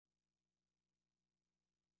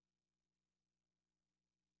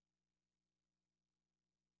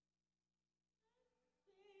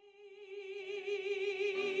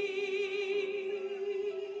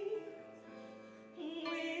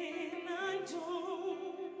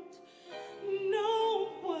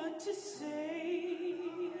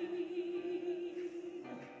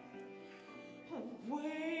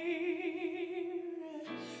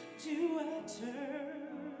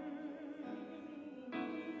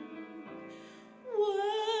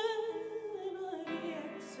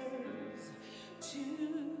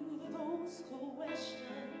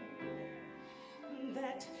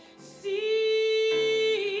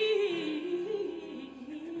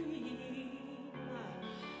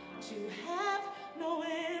to have no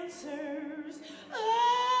answers.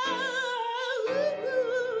 Oh,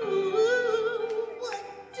 what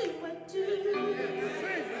do I do?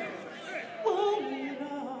 Oh,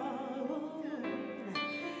 Lord,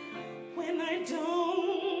 when I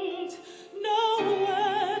don't know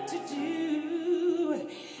what to do,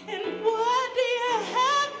 and what do you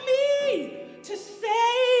have me to say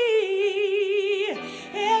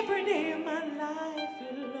every day of my life,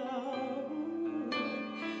 Lord,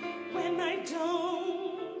 when I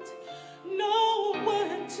don't know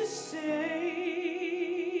what to say,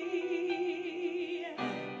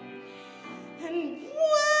 and where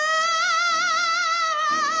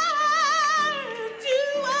do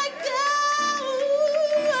I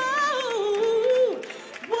go?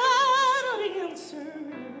 What are the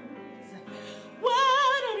answers?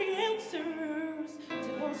 What are the answers to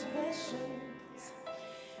those questions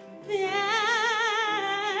that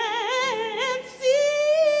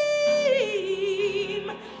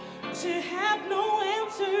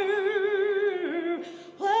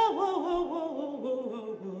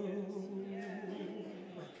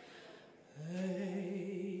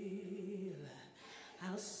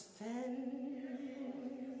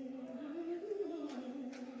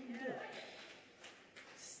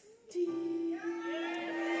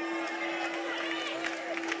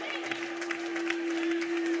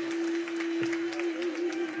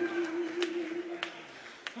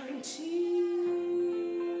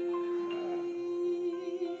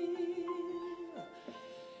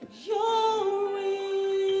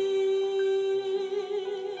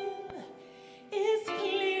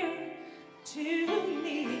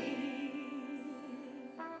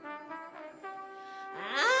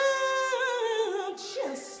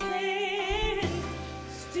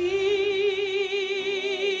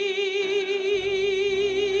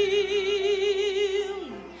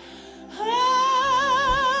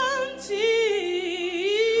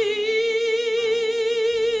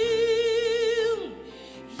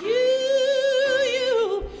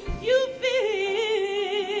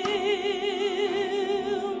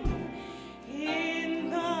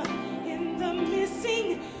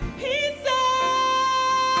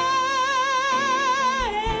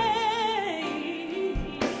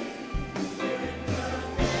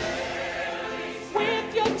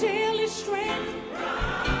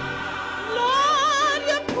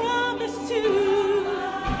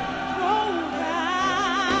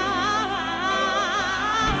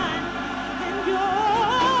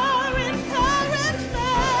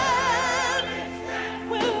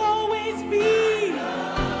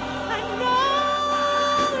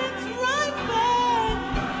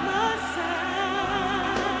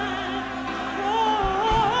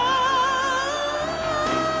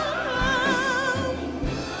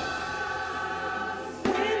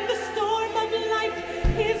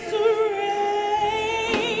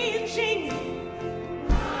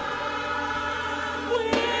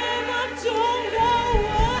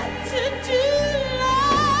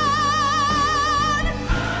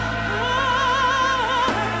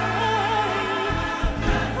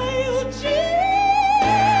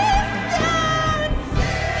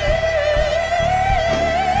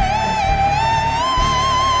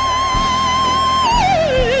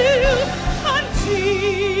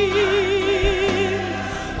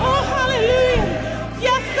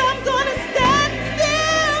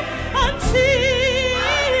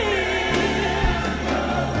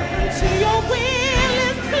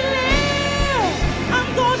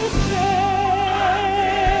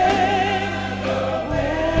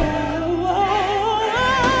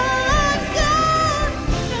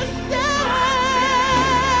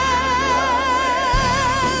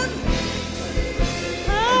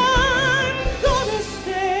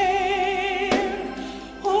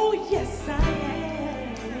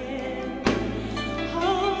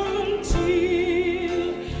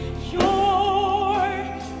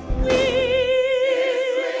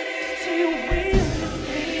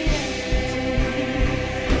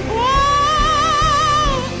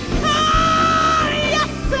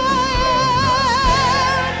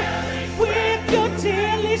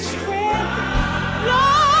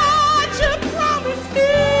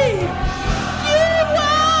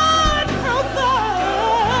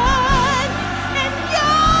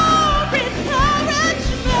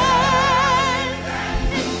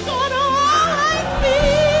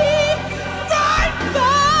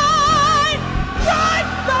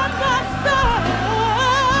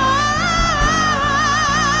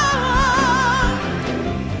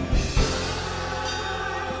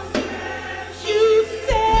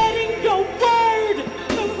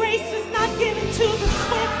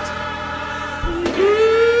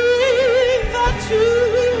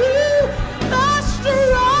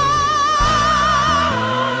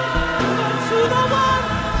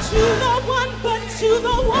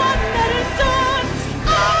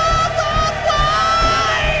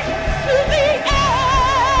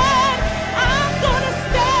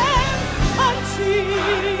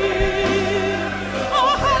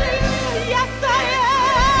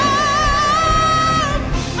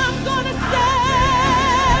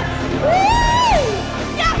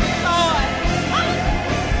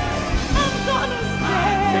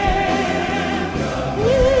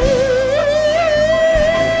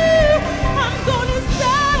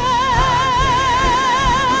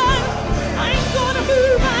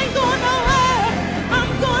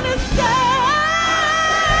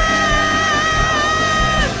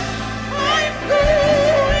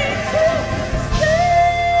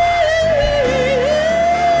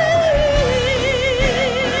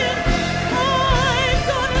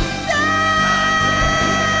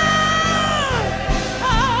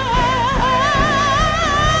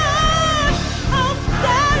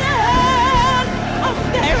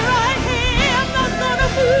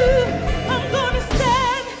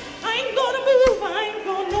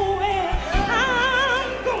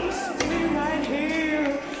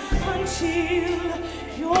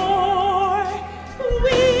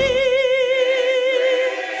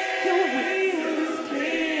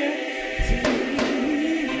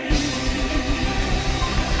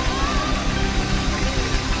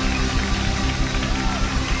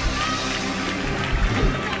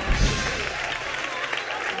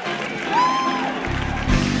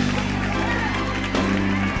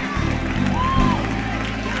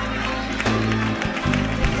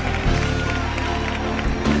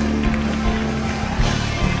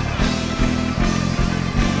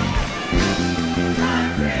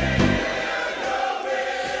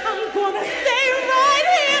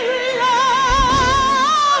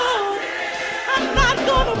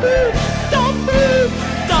move, don't move,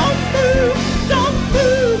 don't move, don't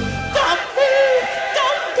move, don't move,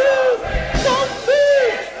 don't move, don't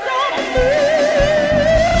move, don't move.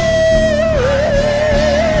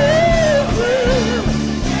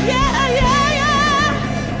 Yeah, yeah, yeah.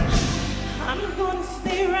 I'm gonna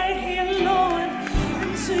stay right here, Lord,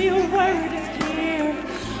 until your word is clear,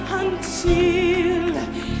 until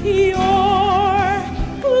your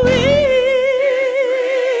will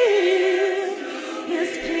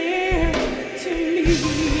is clear to me.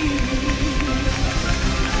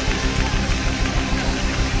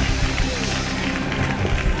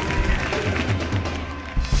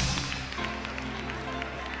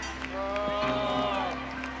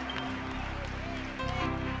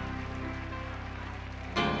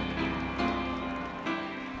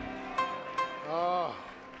 Ah,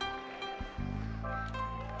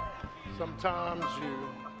 sometimes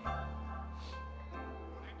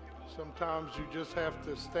you just have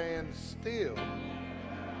to stand still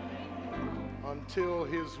until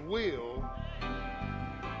his will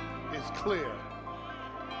is clear.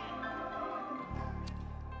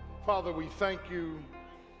 Father, we thank you,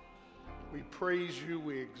 we praise you,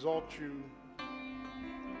 we exalt you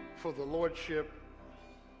for the lordship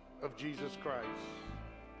of Jesus Christ.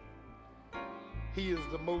 He is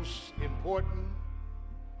the most important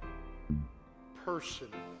person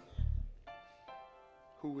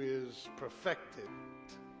who is perfected,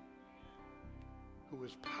 who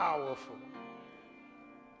is powerful,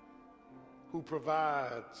 who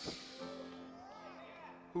provides,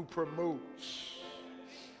 who promotes,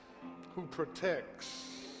 who protects,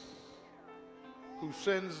 who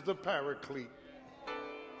sends the paraclete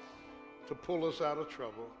to pull us out of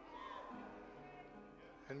trouble.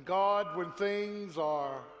 And God, when things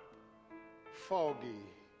are foggy,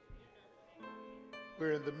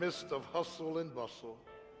 we're in the midst of hustle and bustle,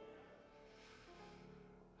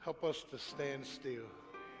 help us to stand still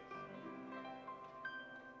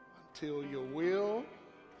until your will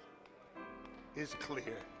is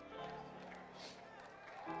clear.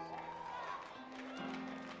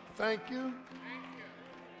 Thank you.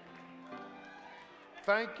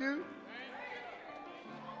 Thank you.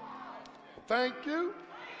 Thank you.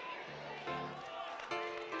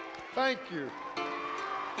 Thank you.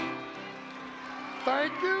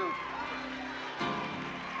 Thank you.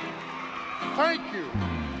 Thank you.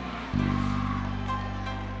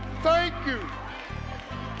 Thank you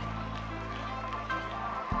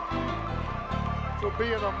for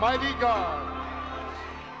being a mighty God.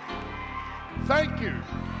 Thank you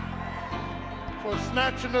for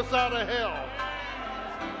snatching us out of hell.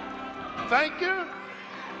 Thank you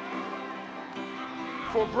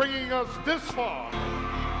for bringing us this far.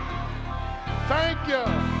 Thank you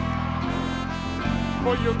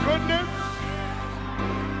for your goodness,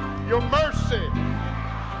 your mercy,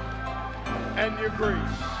 and your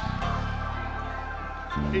grace.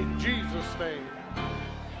 In Jesus' name,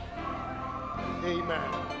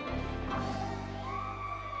 amen.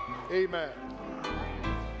 Amen.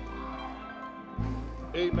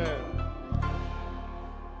 Amen.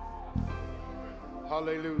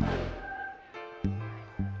 Hallelujah.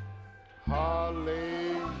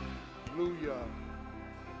 Hallelujah.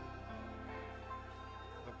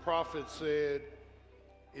 The prophet said,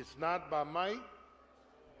 it's not by might,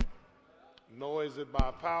 nor is it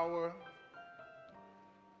by power,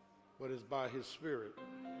 but it's by his spirit,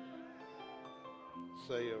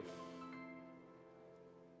 saith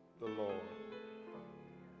the Lord.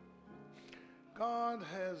 God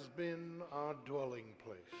has been our dwelling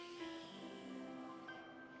place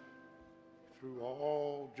through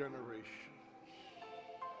all generations.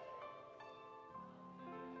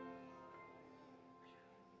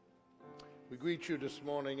 We greet you this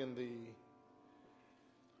morning in the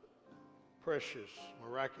precious,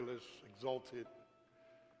 miraculous, exalted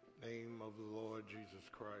name of the Lord Jesus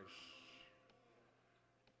Christ.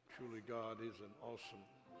 Truly, God is an awesome,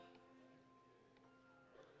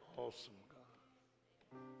 awesome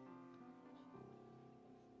God.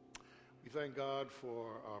 We thank God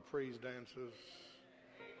for our praise dancers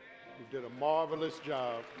who did a marvelous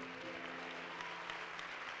job.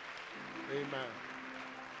 Amen.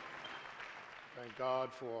 Thank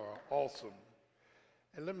God for our awesome.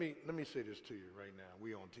 And let me say this to you right now.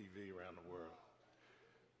 We on TV around the world.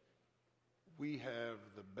 We have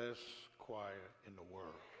the best choir in the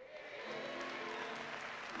world.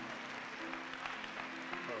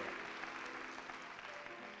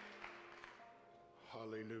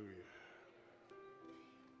 Hallelujah.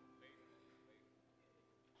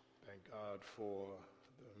 Thank God for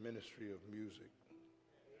the ministry of music.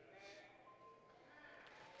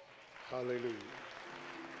 Hallelujah.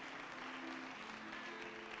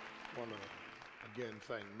 want to again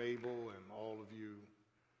thank Mabel and all of you,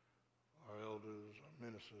 our elders, our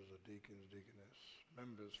ministers, our deacons, deaconess,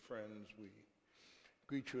 members, friends. We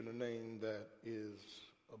greet you in a name that is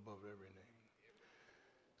above every name.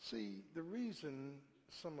 See, the reason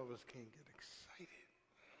some of us can't get excited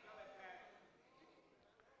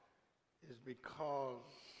is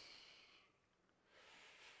because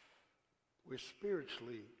we're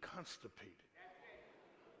spiritually constipated.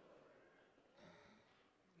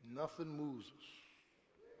 Nothing moves us.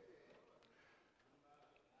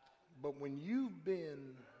 But when you've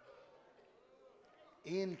been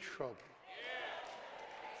in trouble,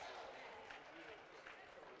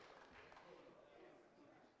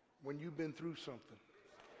 when you've been through something,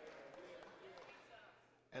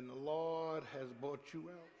 and the Lord has brought you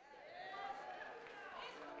out,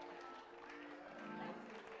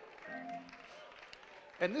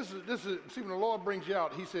 and this is, see, when the Lord brings you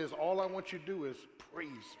out, he says, all I want you to do is praise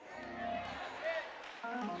me.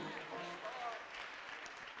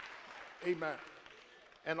 Amen.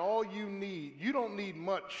 And all you need, you don't need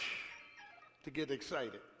much to get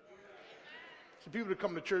excited. So people that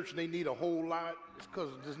come to church and they need a whole lot, it's because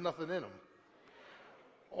there's nothing in them.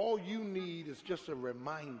 All you need is just a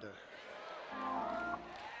reminder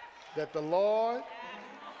that the Lord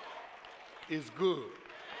is good.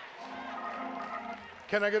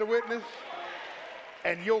 Can I get a witness?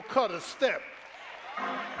 And you'll cut a step.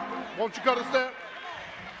 Won't you cut a step?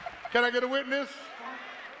 Can I get a witness?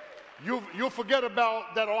 You'll forget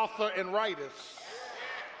about that arthritis.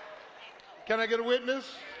 Can I get a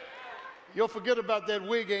witness? You'll forget about that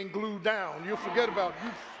wig ain't glued down. You'll forget about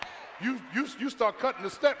you start cutting the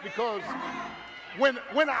step, because when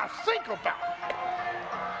I think about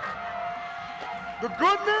the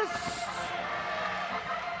goodness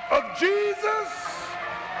of Jesus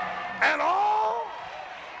and all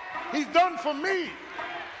he's done for me,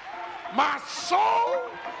 my soul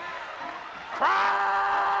cries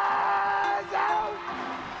out,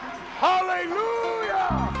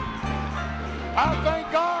 hallelujah. I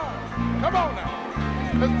thank God. Come on now.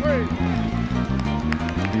 Let's praise.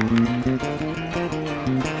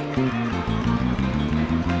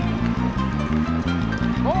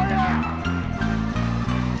 Oh yeah.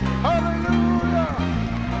 Hallelujah.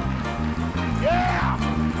 Yeah.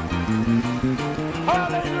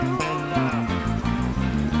 Hallelujah.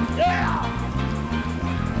 Yeah.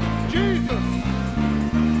 Jesus.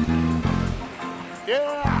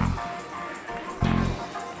 Yeah.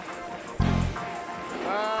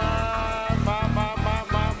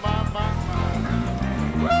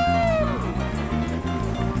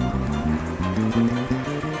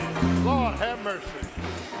 Lord have mercy.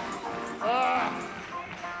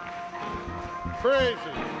 Praise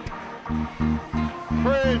Him.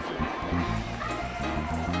 Praise Him.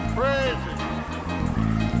 Praise Him.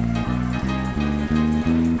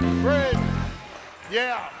 Praise Him.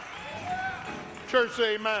 Yeah. Church,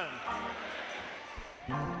 say amen.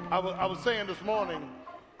 I was saying this morning,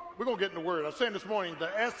 we're going to get in the Word. I was saying this morning, the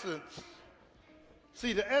essence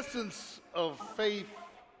of faith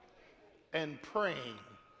and praying.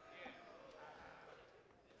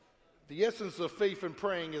 The essence of faith and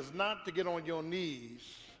praying is not to get on your knees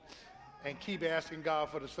and keep asking God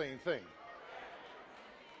for the same thing.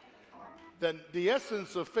 Then the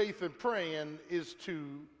essence of faith and praying is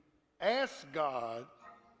to ask God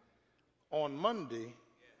on Monday,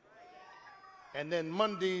 and then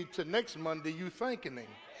Monday to next Monday, you thanking Him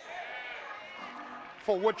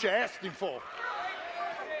for what you're asking for.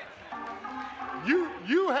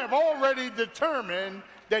 You have already determined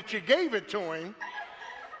that you gave it to Him.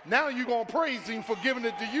 Now you're going to praise Him for giving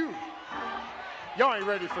it to you. Y'all ain't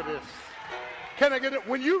ready for this. Can I get it?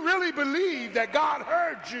 When you really believe that God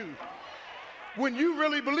heard you, when you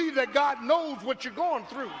really believe that God knows what you're going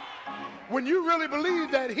through, when you really believe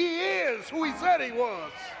that He is who He said He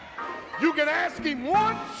was, you can ask Him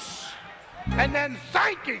once and then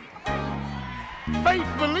thank Him. Faith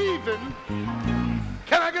believing.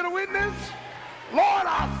 Can I get a witness? Lord,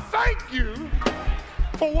 I thank you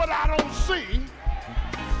for what I don't see.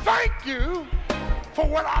 Thank you for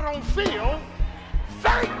what I don't feel.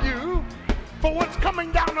 Thank you for what's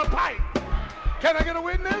coming down the pipe. Can I get a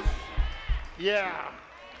witness? Yeah.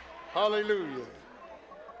 Hallelujah.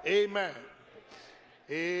 Amen.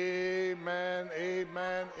 Amen.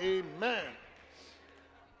 Amen. Amen.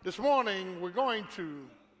 This morning we're going to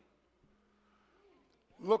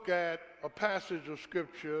look at a passage of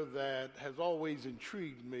scripture that has always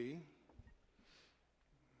intrigued me,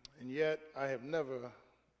 and yet I have never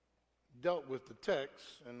dealt with the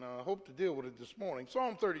text, and I hope to deal with it this morning.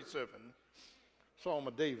 Psalm 37, Psalm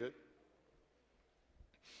of David.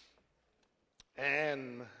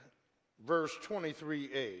 And verse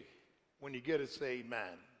 23a. When you get it, say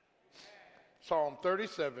amen. Psalm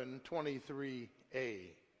 37, 23a.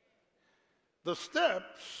 The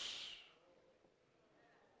steps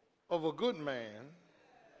of a good man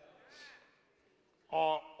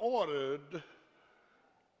are ordered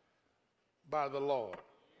by the Lord.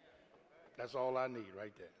 That's all I need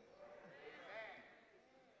right there.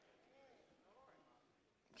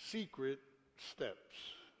 Secret steps.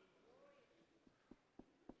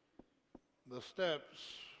 The steps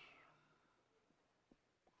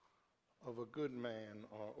of a good man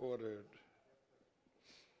are ordered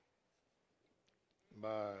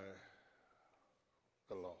by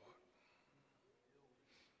the Lord.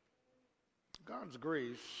 God's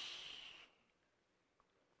grace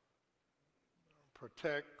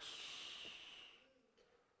protects,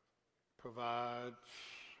 provides,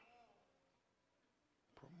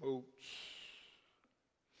 promotes,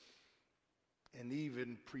 and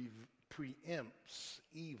even preempts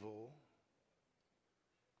evil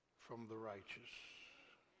from the righteous.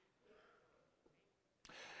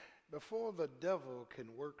 Before the devil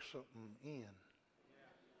can work something in,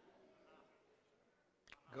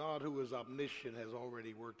 God, who is omniscient, has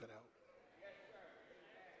already worked it out.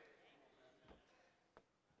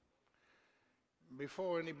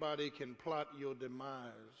 Before anybody can plot your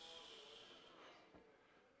demise,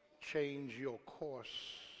 change your course,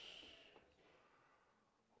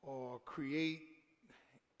 or create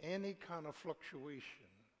any kind of fluctuation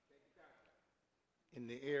in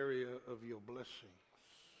the area of your blessings,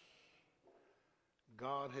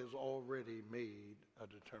 God has already made a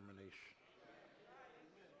determination.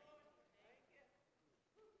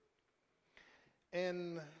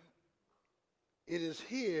 And it is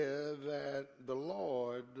here that the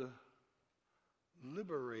Lord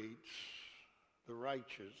liberates the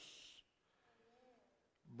righteous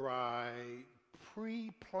by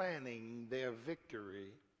pre-planning their victory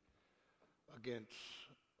against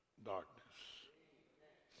darkness,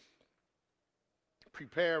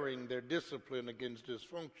 preparing their discipline against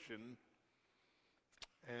dysfunction,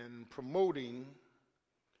 and promoting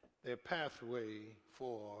their pathway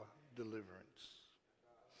for deliverance.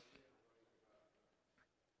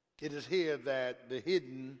 It is here that the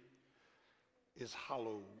hidden is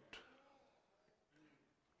hallowed.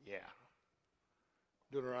 Yeah.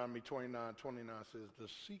 Deuteronomy 29:29 says, the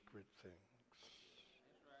secret things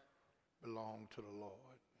belong to the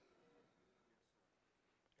Lord,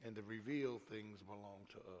 and the revealed things belong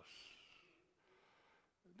to us.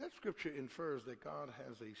 That scripture infers that God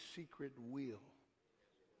has a secret will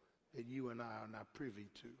that you and I are not privy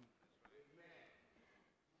to.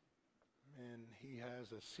 And he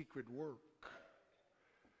has a secret work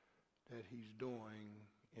that he's doing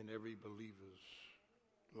in every believer's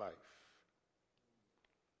life.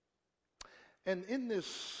 And in this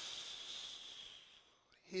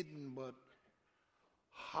hidden but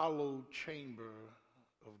hallowed chamber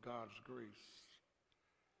of God's grace,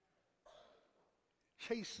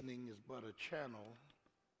 chastening is but a channel,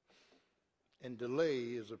 and delay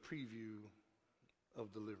is a preview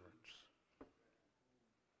of deliverance.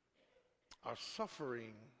 Our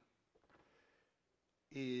suffering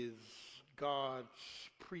is God's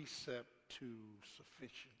precept to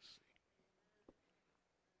sufficiency.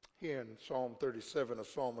 Here in Psalm 37, a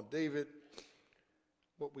psalm of David,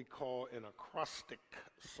 what we call an acrostic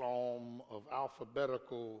psalm of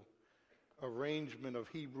alphabetical arrangement of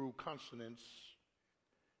Hebrew consonants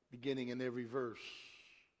beginning in every verse.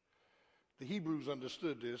 The Hebrews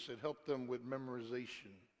understood this. It helped them with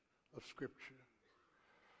memorization of Scripture.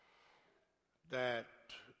 That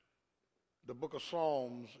the book of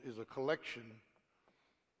Psalms is a collection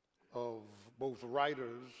of both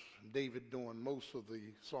writers, David doing most of the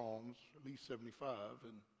Psalms, at least 75,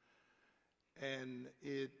 and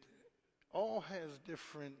it all has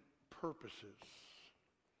different purposes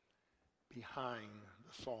behind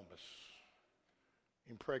the psalmist.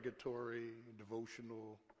 Imprecatory,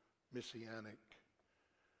 devotional, messianic.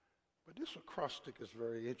 But this acrostic is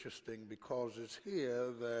very interesting because it's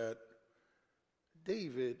here that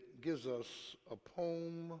David gives us a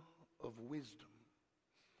poem of wisdom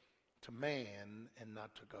to man and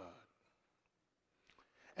not to God.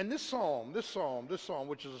 And this psalm,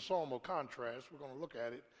 which is a psalm of contrast, we're going to look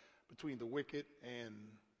at it between the wicked and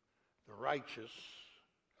the righteous,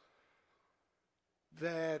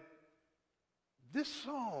 that this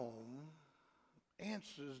psalm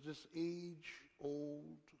answers this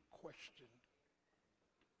age-old question.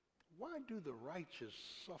 Why do the righteous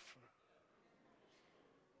suffer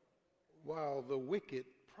while the wicked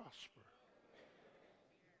prosper?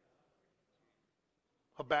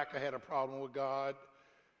 Habakkuk had a problem with God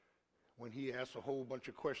when he asked a whole bunch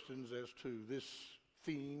of questions as to this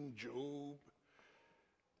theme. Job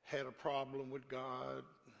had a problem with God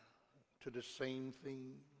to the same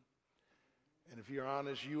theme. And if you're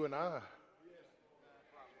honest, you and I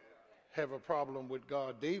have a problem with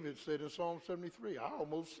God. David said in Psalm 73, I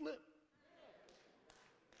almost slipped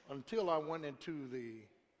until I went into the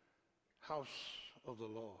house of the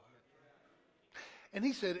Lord. And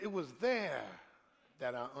he said, it was there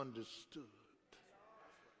that I understood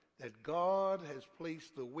that God has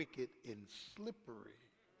placed the wicked in slippery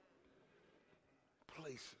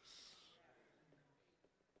places.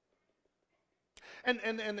 And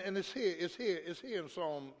it's here in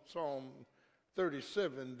Psalm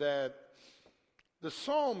 37 that the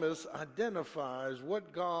psalmist identifies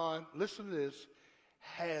what God, listen to this,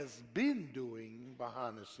 has been doing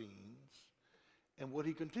behind the scenes and what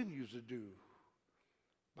he continues to do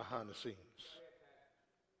behind the scenes.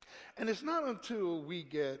 And it's not until we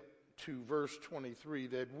get to verse 23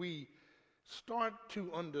 that we start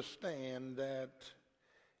to understand that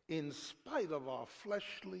in spite of our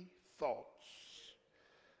fleshly thoughts,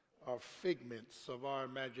 our figments of our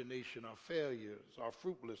imagination, our failures, our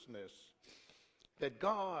fruitlessness, that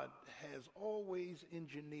God has always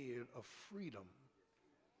engineered a freedom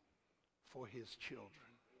for his children.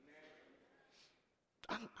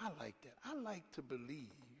 I like that. I like to believe,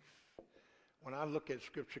 when I look at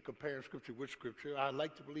Scripture, comparing Scripture with Scripture, I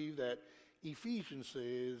like to believe that Ephesians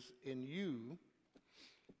says, in you,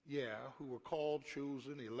 who were called,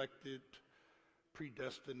 chosen, elected,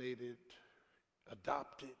 predestinated,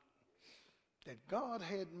 adopted, that God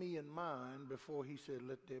had me in mind before he said,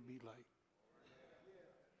 let there be light.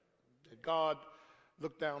 That God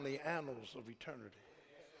looked down the annals of eternity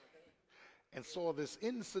and saw this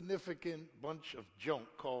insignificant bunch of junk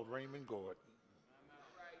called Raymond Gordon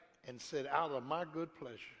and said, out of my good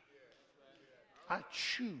pleasure, I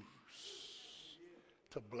choose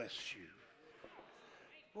to bless you.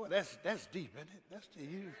 Boy, that's deep, isn't it? That's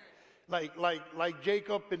deep. Like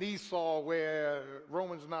Jacob and Esau, where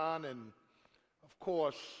Romans 9 and, of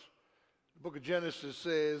course, the book of Genesis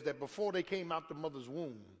says that before they came out the mother's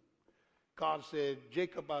womb, God said,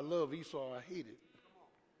 Jacob I love, Esau I hated.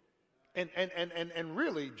 And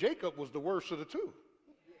really, Jacob was the worst of the two.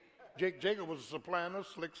 Jacob was a supplanter,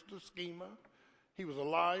 slickster, schemer. He was a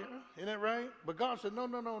liar. Isn't that right? But God said, no.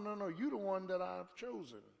 You're the one that I've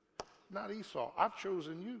chosen, not Esau. I've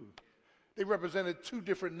chosen you. They represented two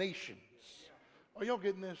different nations. Are y'all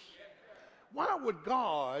getting this? Why would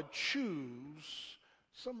God choose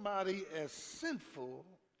somebody as sinful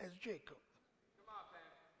as Jacob?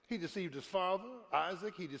 He deceived his father,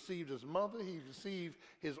 Isaac. He deceived his mother. He deceived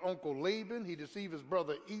his uncle Laban. He deceived his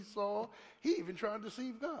brother Esau. He even tried to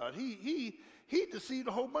deceive God. He deceived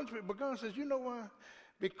a whole bunch of people. But God says, you know why?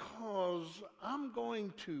 Because I'm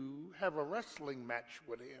going to have a wrestling match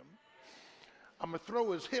with him. I'm going to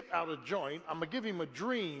throw his hip out of joint. I'm going to give him a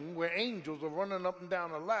dream where angels are running up and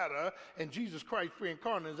down a ladder and Jesus Christ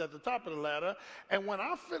pre-incarnate is at the top of the ladder. And when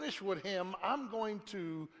I finish with him, I'm going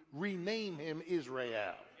to rename him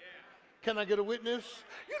Israel. Can I get a witness?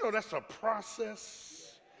 You know, that's a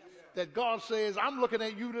process that God says, I'm looking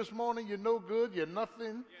at you this morning. You're no good. You're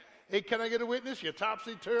nothing. Hey, can I get a witness? You're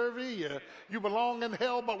topsy-turvy. You belong in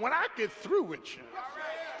hell. But when I get through with you,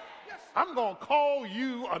 I'm going to call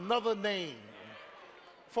you another name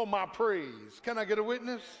for my praise. Can I get a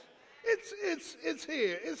witness? It's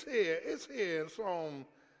here in Psalm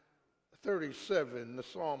 37, the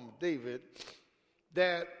Psalm of David,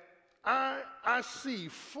 that I see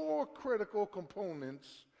four critical components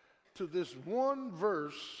to this one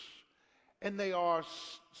verse, and they are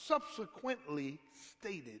subsequently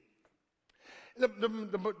stated.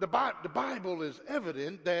 The Bible is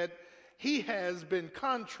evident that he has been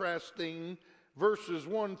contrasting verses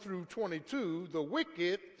 1 through 22, the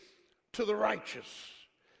wicked to the righteous.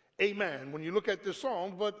 Amen. When you look at this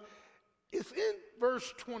psalm, but it's in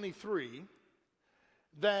verse 23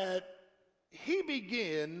 that he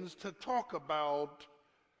begins to talk about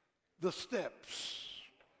the steps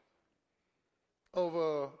of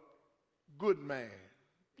a good man.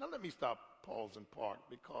 Now let me stop, pause, and park,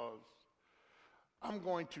 because I'm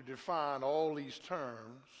going to define all these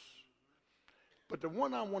terms, but the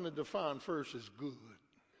one I want to define first is good,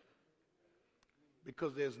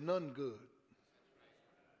 because there's none good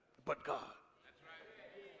but God.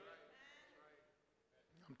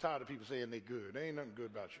 I'm tired of people saying they're good. There ain't nothing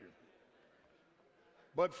good about you.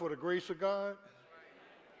 But for the grace of God,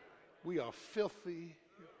 we are filthy,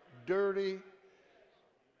 dirty.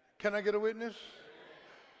 Can I get a witness?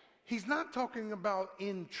 He's not talking about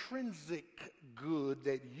intrinsic good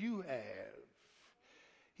that you have.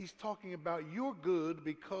 He's talking about you're good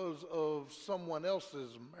because of someone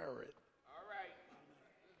else's merit.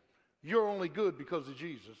 You're only good because of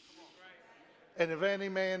Jesus. And if any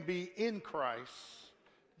man be in Christ,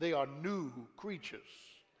 they are new creatures.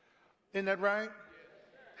 Isn't that right?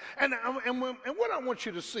 And what I want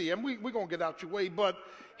you to see, and we're going to get out your way, but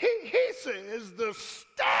he says the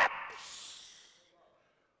steps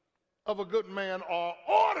of a good man are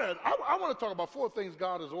ordered. I want to talk about 4 things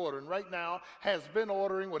God is ordering right now, has been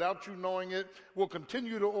ordering without you knowing it, will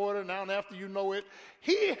continue to order now and after you know it.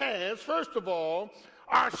 He has, first of all,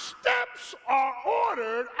 our steps are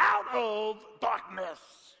ordered out of darkness.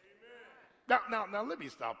 Now, let me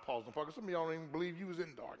stop pausing, because some of y'all don't even believe you was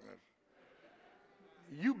in darkness.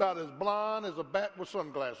 You about as blind as a bat with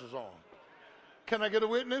sunglasses on. Can I get a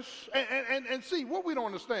witness? And see, what we don't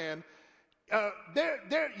understand,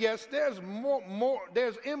 yes, there's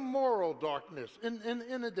there's immoral darkness. In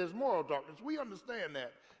it, there's moral darkness. We understand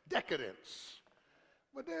that. Decadence.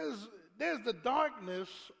 But there's the darkness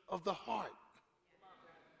of the heart.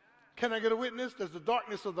 Can I get a witness? There's the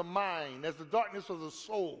darkness of the mind. There's the darkness of the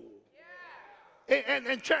soul.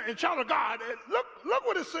 And child of God, look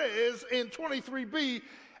what it says in 23b.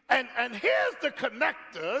 And here's the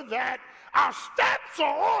connector that our steps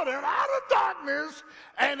are ordered out of darkness,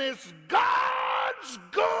 and it's God's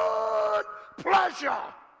good pleasure,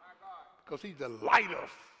 because he delighteth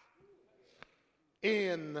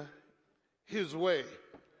in his way.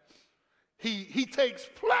 He takes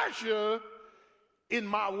pleasure in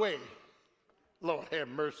my way. Lord have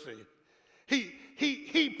mercy. He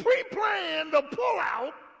pre-planned a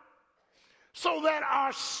pullout so that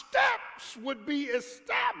our steps would be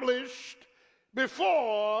established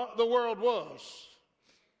before the world was.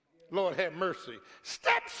 Lord have mercy.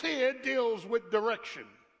 Steps here deals with direction.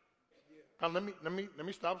 Now let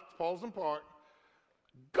me stop, pause and park.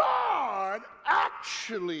 God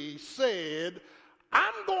actually said,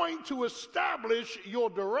 I'm going to establish your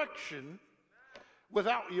direction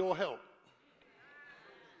without your help.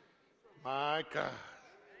 My God.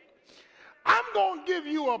 I'm going to give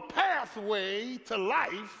you a pathway to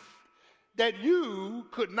life that you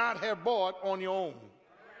could not have bought on your own.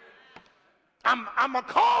 I'm going to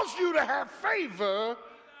cause you to have favor,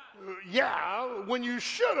 when you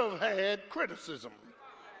should have had criticism.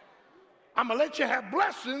 I'm going to let you have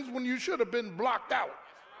blessings when you should have been blocked out.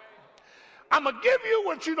 I'm going to give you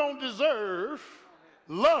what you don't deserve,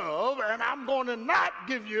 love, and I'm going to not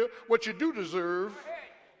give you what you do deserve,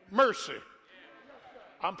 mercy.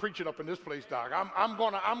 I'm preaching up in this place, Doc. I'm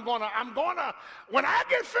gonna, when I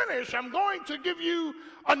get finished, I'm going to give you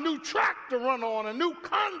a new track to run on, a new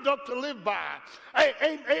conduct to live by.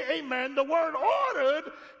 Amen. The word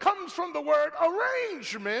ordered comes from the word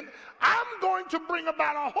arrangement. I'm going to bring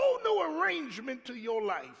about a whole new arrangement to your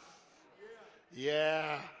life.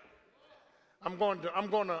 Yeah. I'm going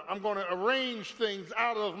to arrange things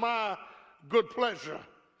out of my good pleasure.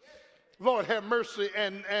 Lord have mercy.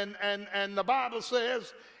 And the Bible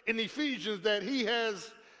says in Ephesians that he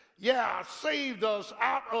has, saved us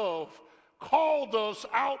out of, called us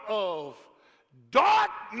out of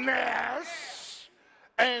darkness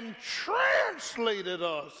and translated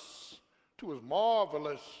us to his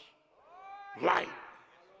marvelous light.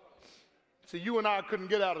 See, you and I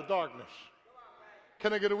couldn't get out of darkness.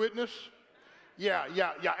 Can I get a witness? Yeah.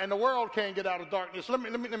 And the world can't get out of darkness. Let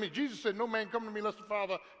me. Jesus said, no man come to me unless the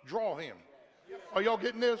Father draw him. Are y'all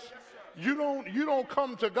getting this? You don't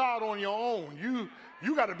come to God on your own.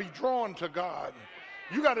 You got to be drawn to God.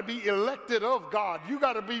 You got to be elected of God. You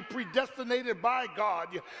got to be predestinated by God.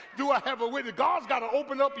 Do I have a witness? God's got to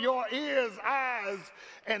open up your ears, eyes,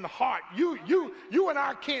 and heart. You and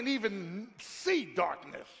I can't even see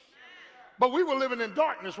darkness. But we were living in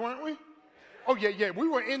darkness, weren't we? Oh, yeah. We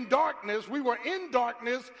were in darkness. We were in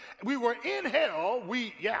darkness. We were in hell.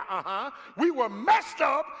 We were messed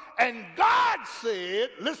up. And God said,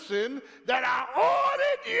 listen, that I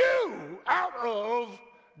ordered you out of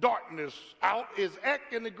darkness. Out is ek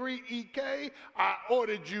in the Greek, ek. I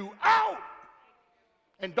ordered you out.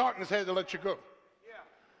 And darkness had to let you go.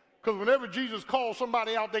 Because whenever Jesus calls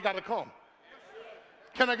somebody out, they got to come.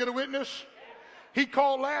 Can I get a witness? He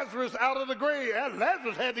called Lazarus out of the grave. And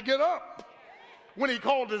Lazarus had to get up when he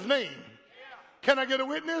called his name. Can I get a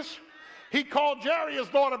witness? He called Jairus'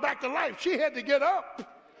 daughter back to life. She had to get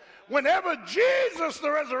up. Whenever Jesus,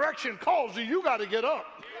 the resurrection, calls you, you got to get up.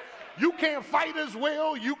 You can't fight his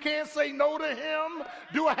will. You can't say no to him.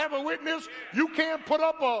 Do I have a witness? You can't put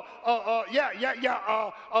up a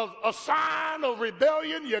sign of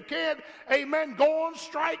rebellion. You can't, amen, go on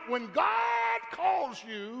strike. When God calls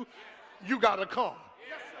you, you got to come.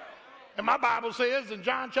 And my Bible says in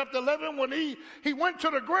John chapter 11, when he went to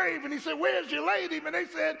the grave and he said, where's your lady? And they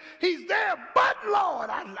said, he's there. But Lord,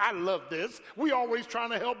 I love this. We always trying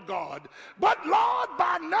to help God. But Lord,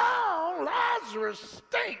 by now Lazarus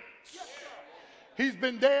stinks. He's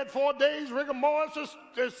been dead 4 days. Rigor mortis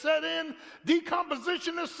is set in.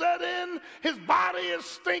 Decomposition is set in. His body is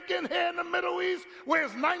stinking here in the Middle East where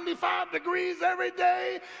it's 95 degrees every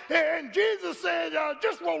day. And Jesus said,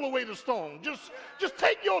 just roll away the stone. Just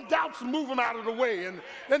take your doubts and move them out of the way. And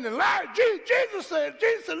then Jesus said,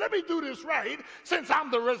 let me do this right since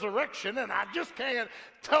I'm the resurrection and I just can't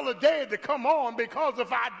tell the dead to come on, because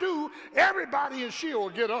if I do, everybody in Sheol will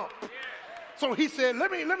get up. So he said,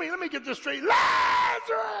 let me get this straight.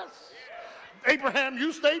 Lazarus! Abraham,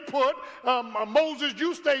 you stay put. Moses,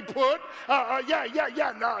 you stay put.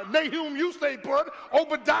 Nahum, you stay put.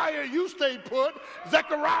 Obadiah, you stay put.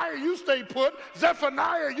 Zechariah, you stay put.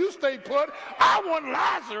 Zephaniah, you stay put. I want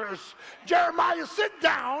Lazarus. Jeremiah, sit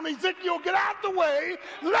down. Ezekiel, get out the way.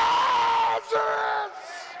 Lazarus!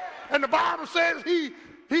 And the Bible says he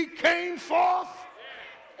came forth.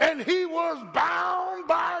 And he was bound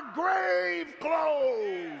by grave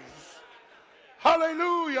clothes.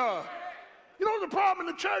 Hallelujah. You know what the problem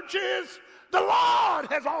in the church is? The Lord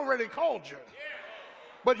has already called you.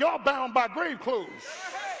 But y'all bound by grave clothes.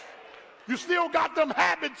 You still got them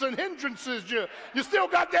habits and hindrances. You still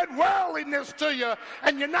got that worldliness to you.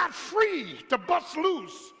 And you're not free to bust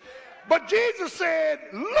loose. But Jesus said,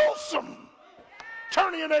 loose them.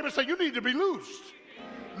 Turn to your neighbor and say, you need to be loosed.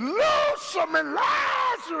 Loose them, and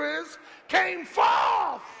Lazarus came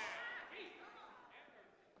forth.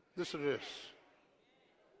 Listen to this.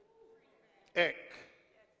 Ek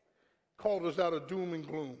called us out of doom and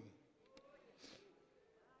gloom.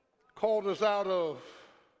 Called us out of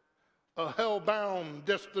a hell-bound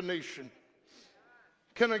destination.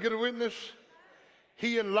 Can I get a witness?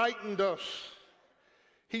 He enlightened us.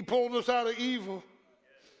 He pulled us out of evil.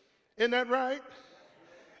 Isn't that right?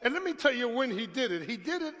 And let me tell you when he did it. He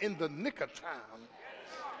did it in the nick of time.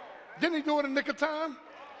 Didn't he do it in the nick of time?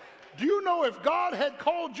 Do you know if God had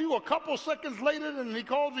called you a couple seconds later than he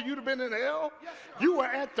called you, you'd have been in hell? You were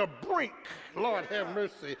at the brink, Lord have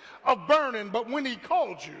mercy, of burning. But when he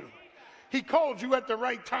called you at the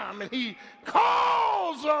right time, and he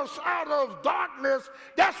calls us out of darkness.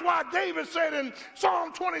 That's why David said in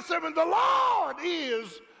Psalm 27, the Lord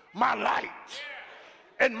is my light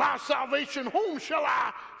and my salvation. Whom shall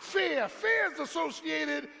I fear? Fear is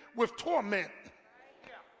associated with torment.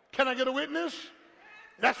 Can I get a witness?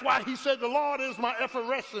 That's why he said, the Lord is my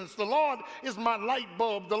effervescence. The Lord is my light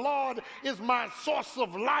bulb. The Lord is my source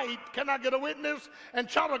of light. Can I get a witness? And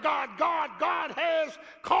child of God, God has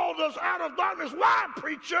called us out of darkness. Why,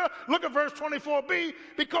 preacher? Look at verse 24b.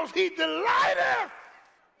 Because he delighteth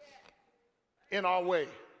in our way.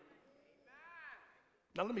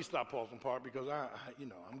 Now let me stop pausing part because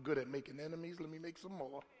I'm good at making enemies. Let me make some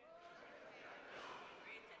more.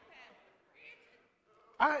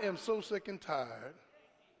 I am so sick and tired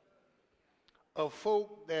of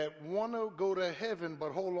folk that want to go to heaven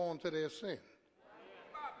but hold on to their sin.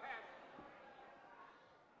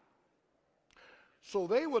 So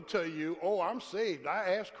they will tell you, oh, I'm saved.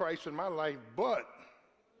 I asked Christ in my life, but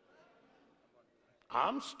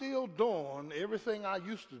I'm still doing everything I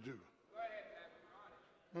used to do.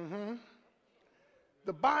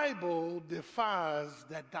 The Bible defies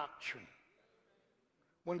that doctrine.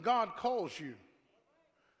 When God calls you,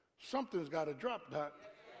 something's got to drop, Doc.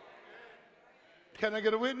 Can I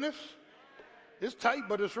get a witness? It's tight,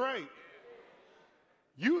 but it's right.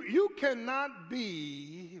 You cannot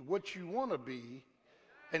be what you want to be,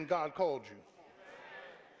 and God called you.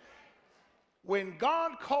 When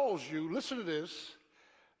God calls you, listen to this.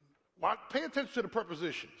 Pay attention to the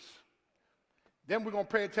prepositions. Then we're going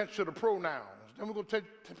to pay attention to the pronouns. Then we're going to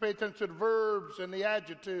pay attention to the verbs and the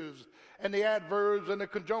adjectives and the adverbs and the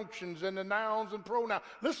conjunctions and the nouns and pronouns.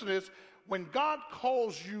 Listen to this. When God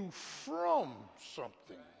calls you from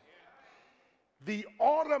something, the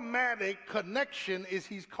automatic connection is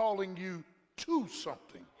he's calling you to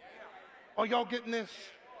something. Are y'all getting this?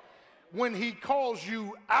 When he calls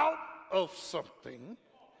you out of something,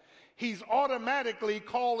 he's automatically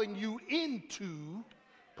calling you into,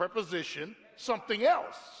 preposition, something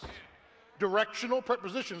else. Directional,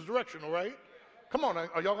 prepositions, directional, right? Come on, are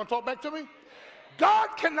y'all going to talk back to me? God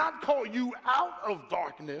cannot call you out of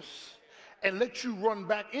darkness and let you run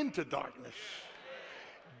back into darkness.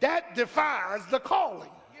 That defies the calling.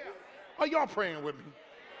 Are y'all praying with me?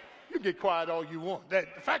 You get quiet all you want. The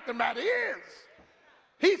fact of the matter is,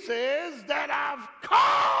 he says that I've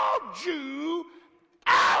called you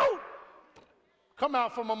out. Come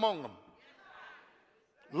out from among them.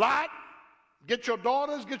 Lot, Get your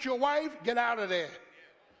daughters, get your wife, get out of there.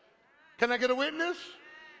 Can I get a witness?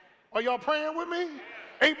 Are y'all praying with me?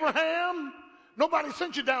 Abraham, nobody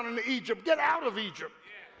sent you down into Egypt. Get out of Egypt.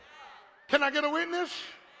 Can I get a witness?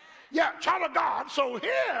 Yeah, child of God. So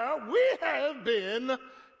here we have been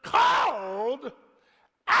called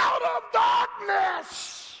out of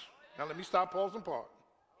darkness. Now let me stop, pause, and part.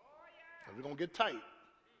 We're going to get tight.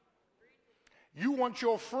 You want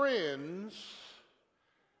your friends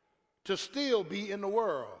to still be in the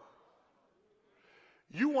world.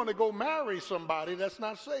 You want to go marry somebody that's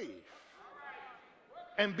not saved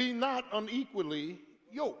and be not unequally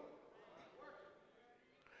yoked.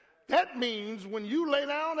 That means when you lay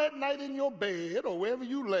down at night in your bed or wherever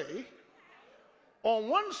you lay, on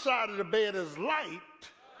one side of the bed is light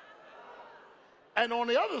and on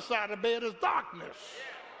the other side of the bed is darkness.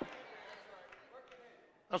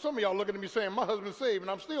 Now some of y'all looking at me saying, my husband's saved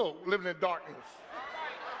and I'm still living in darkness.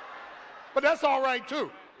 But that's all right too.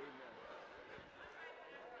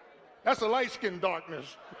 That's a light-skinned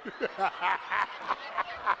darkness. But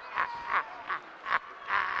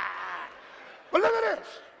look at this.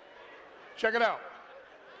 Check it out.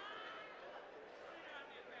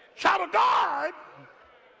 Child of God,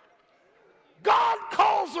 God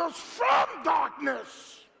calls us from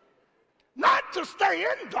darkness, not to stay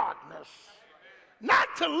in darkness, not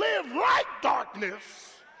to live like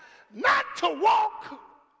darkness, not to walk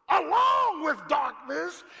along with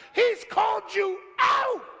darkness. He's called you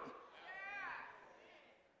out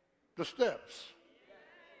the steps.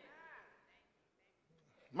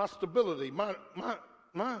 My stability, my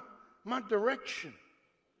direction.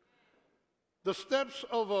 The steps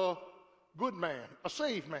of a good man, a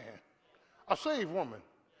saved man, a saved woman,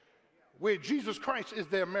 where Jesus Christ is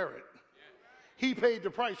their merit. He paid the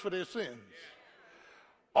price for their sins.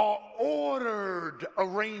 Are ordered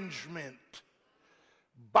arrangement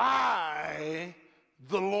by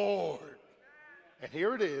the Lord. And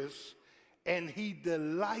here it is. And he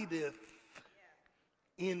delighteth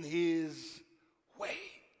in his way.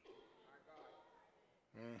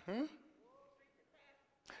 Let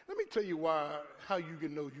me tell you how you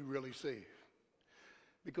can know you really saved.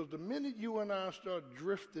 Because the minute you and I start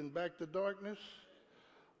drifting back to darkness,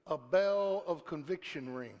 a bell of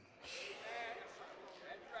conviction rings.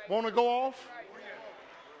 Want to go off?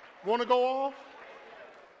 Want to go off?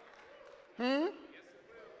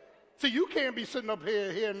 See, you can't be sitting up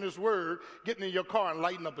here hearing this word, getting in your car and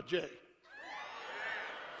lighting up a J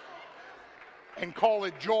and call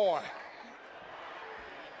it joy.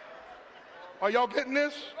 Are y'all getting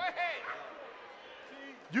this?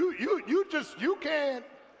 You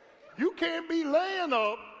can't be laying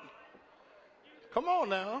up. Come on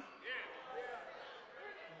now.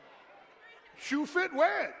 Shoe fit,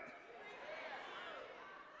 wear it.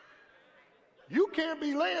 You can't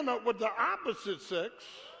be laying up with the opposite sex.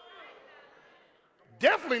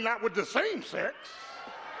 Definitely not with the same sex.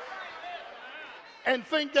 And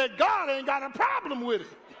think that God ain't got a problem with it.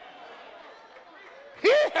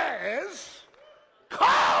 He has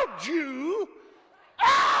called you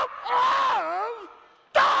out of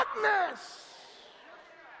darkness.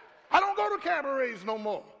 I don't go to cabarets no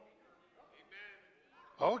more.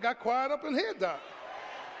 Oh, it got quiet up in here, Doc.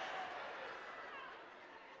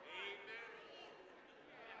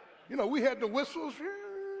 You know, we had the whistles.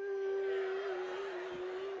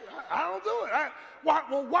 I don't do it.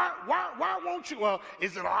 Why won't you? Well,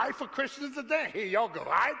 is it all right for Christians to dance? Here y'all go. All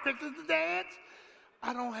right, Christians to dance?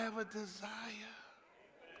 I don't have a desire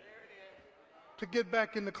to get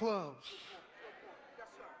back in the clubs.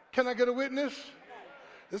 Can I get a witness?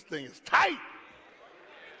 This thing is tight.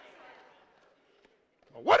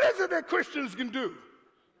 What is it that Christians can do?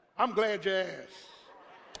 I'm glad you asked.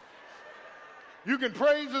 You can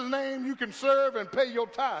praise his name, you can serve and pay your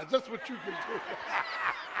tithes. That's what you can do.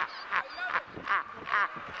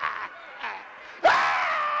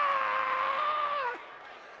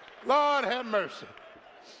 Lord have mercy.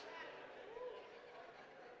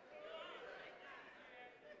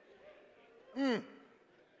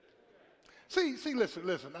 See,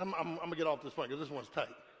 listen. I'm going to get off this point because this one's tight.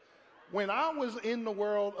 When I was in the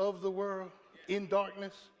world of the world, in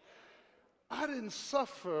darkness, I didn't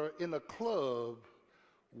suffer in a club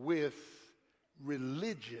with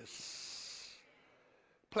religious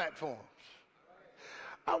platforms.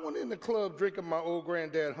 I went in the club drinking my old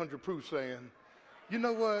granddad 100 proof saying, you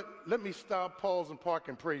know what, let me stop, pause, and park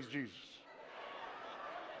and praise Jesus.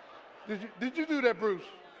 Did you do that, Bruce?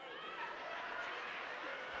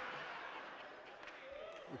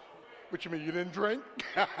 What you mean, you didn't drink?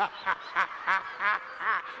 Look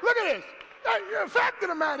at this. The fact of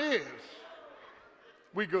the matter is,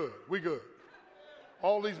 we good.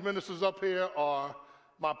 All these ministers up here are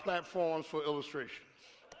my platforms for illustrations.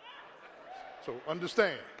 So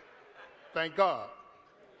understand. Thank God.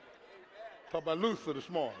 Talk about Luther this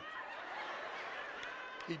morning.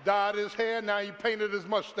 He dyed his hair, now he painted his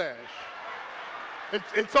mustache.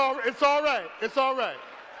 It's all right. It's all right.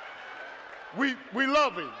 We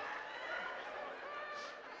love him.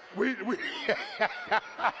 We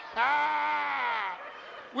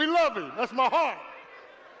we love him. That's my heart.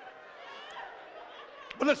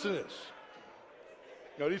 But listen to this.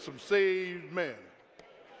 You know, these some saved men.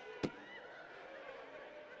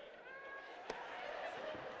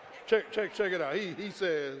 Check it out. He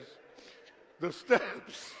says, the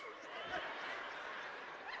steps.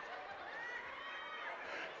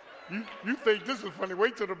 You think this is funny.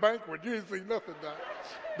 Wait till the banquet. You ain't see nothing now.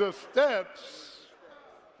 The steps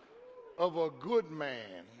of a good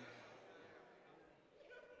man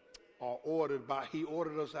are ordered by, he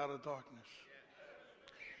ordered us out of darkness.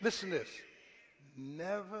 Listen to this.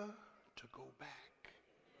 Never to go back.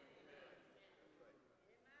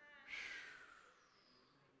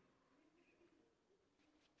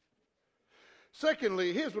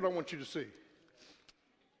 Secondly, here's what I want you to see.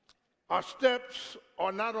 Our steps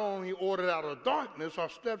are not only ordered out of darkness, our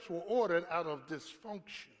steps were ordered out of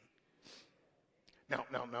dysfunction.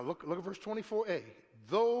 Now look at verse 24a.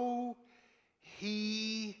 Though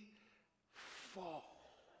he fall.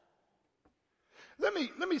 Let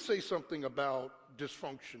me say something about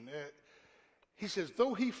dysfunction. He says,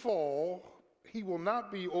 though he fall, he will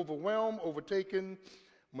not be overwhelmed, overtaken,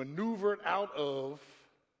 maneuvered out of.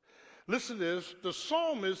 Listen to this. The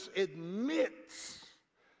psalmist admits,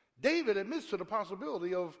 David admits to the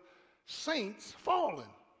possibility of saints falling.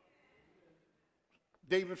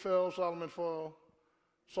 David fell, Solomon fell,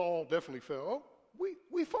 Saul definitely fell.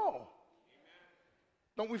 We fall.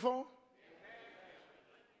 Don't we fall?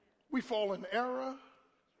 We fall in error.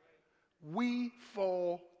 We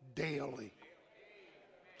fall daily.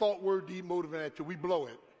 Thought, word, deed, motive, and attitude. We blow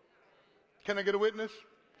it. Can I get a witness?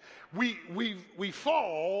 We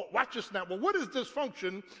fall. Watch this now. Well, what is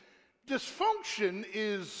dysfunction? Dysfunction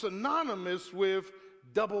is synonymous with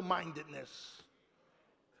double-mindedness.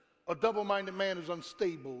 A double-minded man is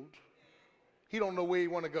unstable. He don't know where he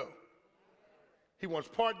want to go. He wants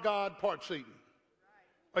part God, part Satan.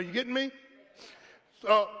 Are you getting me?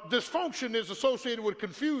 Dysfunction is associated with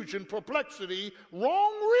confusion, perplexity,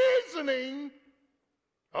 wrong reasoning,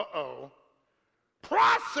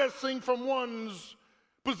 processing from one's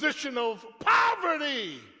position of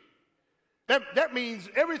poverty. That means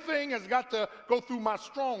everything has got to go through my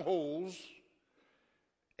strongholds.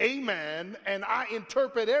 Amen. And I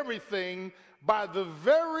interpret everything by the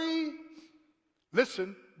very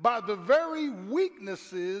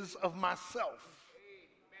weaknesses of myself.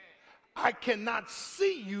 I cannot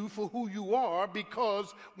see you for who you are,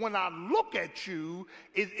 because when I look at you,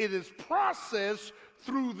 it is processed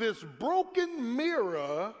through this broken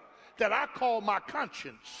mirror that I call my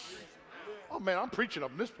conscience. Oh man, I'm preaching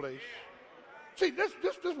up in this place. See, this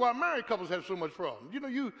is why married couples have so much problem. You know,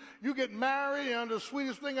 you get married and the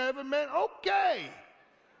sweetest thing I ever met, okay.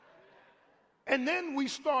 And then we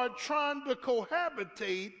start trying to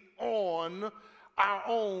cohabitate on our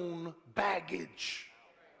own baggage.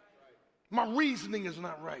 My reasoning is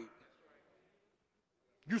not right.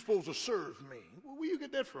 You're supposed to serve me. Where you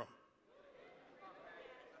get that from?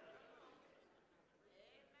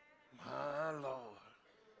 My Lord.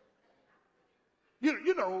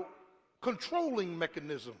 You know, controlling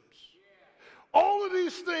mechanisms. All of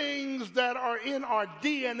these things that are in our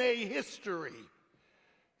DNA history.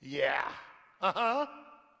 Yeah.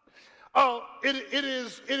 It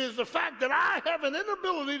is the fact that I have an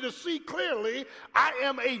inability to see clearly. I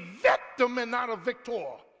am a victim and not a victor.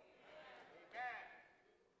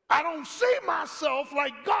 I don't see myself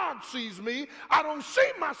like God sees me. I don't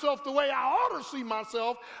see myself the way I ought to see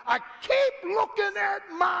myself. I keep looking at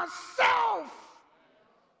myself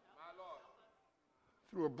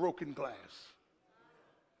through a broken glass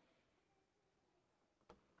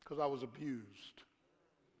because I was abused,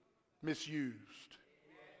 misused,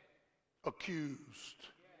 accused.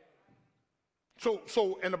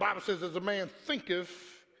 So, and the Bible says, as a man thinketh,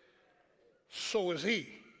 so is he.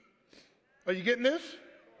 Are you getting this?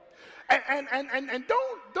 And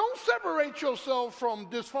don't separate yourself from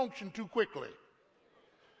dysfunction too quickly.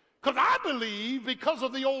 Because I believe because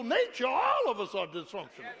of the old nature, all of us are dysfunctional.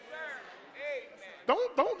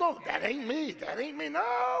 Don't. That ain't me. That ain't me.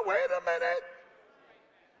 No, wait a minute.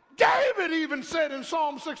 David even said in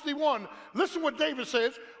Psalm 61, listen what David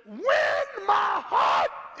says, when my heart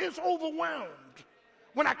is overwhelmed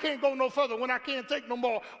when I can't go no further, when I can't take no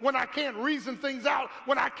more, when I can't reason things out,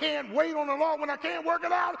 when I can't wait on the Lord, when I can't work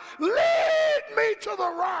it out, lead me to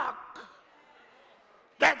the rock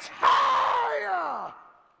that's higher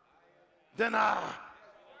than I.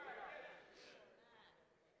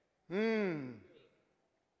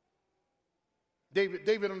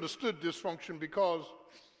 David understood dysfunction because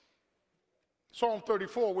Psalm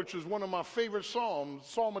 34, which is one of my favorite psalms,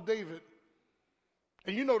 Psalm of David,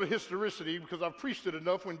 and you know the historicity because I've preached it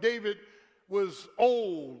enough. When David was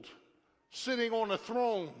old, sitting on a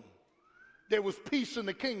throne, there was peace in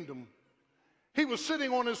the kingdom. He was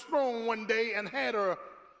sitting on his throne one day and had a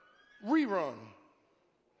rerun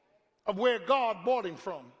of where God brought him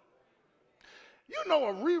from. You know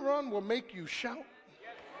a rerun will make you shout.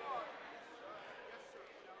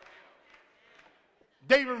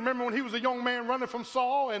 David, remember when he was a young man running from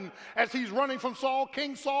Saul, and as he's running from Saul,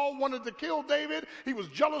 King Saul wanted to kill David. He was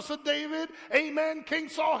jealous of David. Amen. King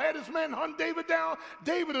Saul had his men hunt David down.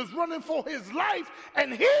 David is running for his life,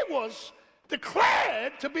 and he was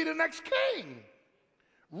declared to be the next king.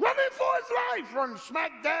 Running for his life, running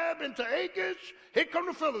smack dab into Achish. Here come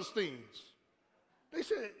the Philistines. They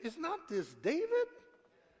said, is not this David?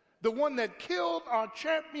 The one that killed our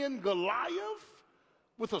champion Goliath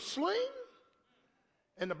with a sling?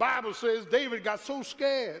 And the Bible says David got so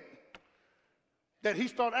scared that he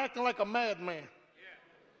started acting like a madman.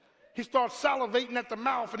 He started salivating at the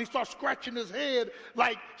mouth, and he started scratching his head,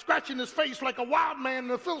 like scratching his face like a wild man.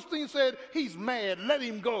 And the Philistine said, he's mad, let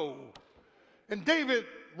him go. And David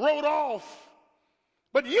rode off.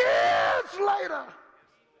 But years later,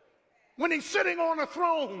 when he's sitting on a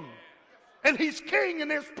throne and he's king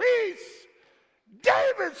and there's peace,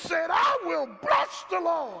 David said, I will bless the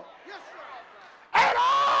Lord. At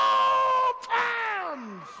all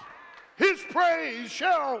times, his praise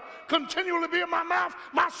shall continually be in my mouth.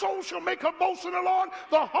 My soul shall make her boast in the Lord.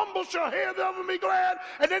 The humble shall hear thereof and be glad.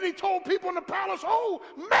 And then he told people in the palace, oh,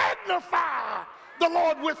 magnify the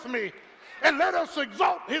Lord with me, and let us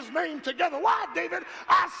exalt his name together. Why, David?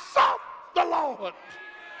 I sought the Lord,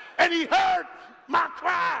 and he heard my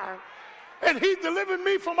cry, and he delivered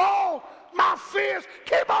me from all my fears.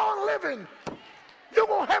 Keep on living. You're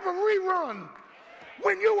going to have a rerun.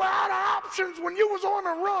 When you were out of options, when you was on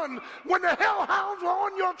a run, when the hellhounds were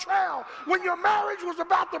on your trail, when your marriage was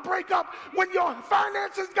about to break up, when your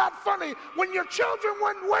finances got funny, when your children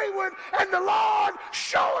went wayward, and the Lord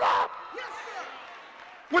showed up. Yes, sir.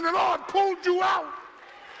 When the Lord pulled you out,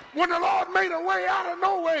 when the Lord made a way out of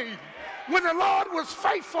no way, when the Lord was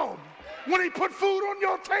faithful, when he put food on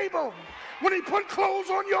your table, when he put clothes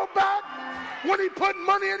on your back, when he put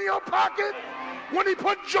money in your pocket, when he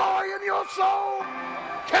put joy in your soul.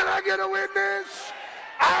 Can I get a witness?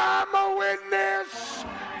 I'm a witness.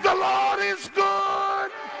 The Lord is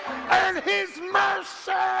good, and his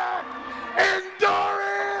mercy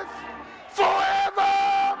endureth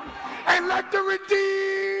forever. And let the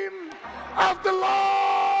redeemed of the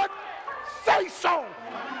Lord say so.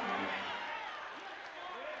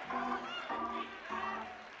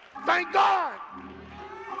 Thank God.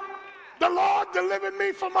 The Lord delivered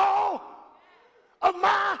me from all of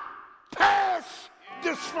my past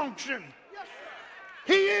dysfunction.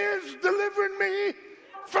 He is delivering me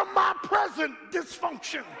from my present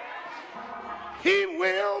dysfunction. He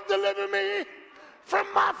will deliver me from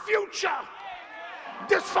my future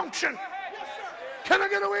dysfunction. Can I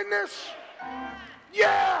get a witness?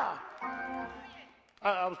 Yeah.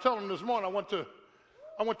 I was telling them this morning,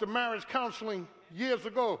 I went to marriage counseling years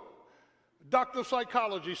ago. Doctor of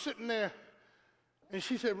psychology sitting there, and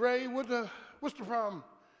she said, Ray, what's the problem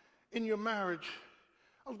in your marriage?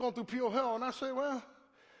 I was going through pure hell, and I said, well,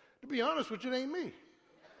 to be honest with you, it ain't me.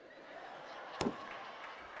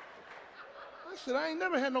 I said, I ain't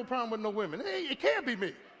never had no problem with no women. It can't be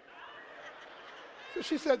me. So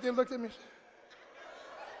she sat there and looked at me and said,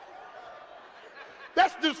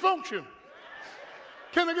 that's dysfunction.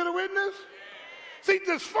 Can I get a witness? See,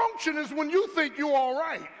 dysfunction is when you think you're all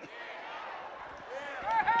right.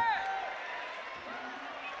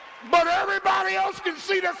 But everybody else can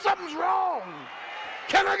see that something's wrong.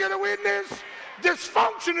 Can I get a witness?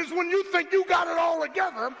 Dysfunction is when you think you got it all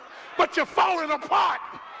together, but you're falling apart.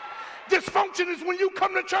 Dysfunction is when you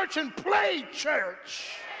come to church and play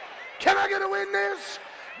church. Can I get a witness?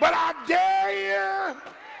 But I dare you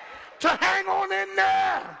to hang on in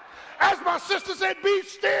there. As my sister said, be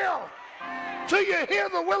still till you hear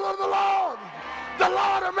the will of the Lord. The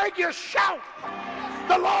Lord will make you shout.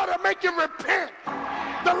 The Lord will make you repent.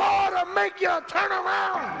 The Lord will make you turn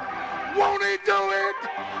around. Won't he do it?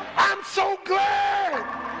 I'm so glad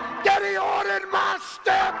that he ordered my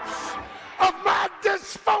steps of my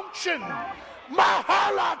dysfunction. my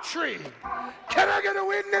harlotry. Can I get a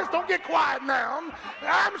witness? Don't get quiet now.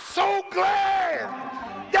 I'm so glad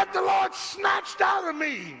that the Lord snatched out of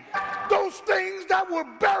me those things that were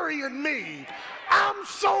burying me. I'm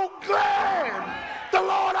so glad the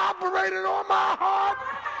Lord operated on my heart,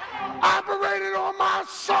 operated on my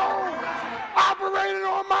soul, operated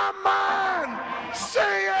on my mind.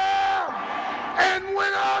 Say yeah. And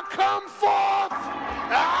when I come forth,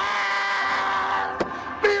 I'll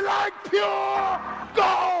be like pure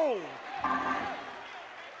gold.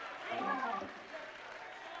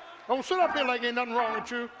 Don't sit up here like ain't nothing wrong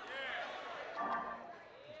with you.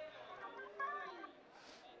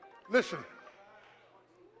 Listen.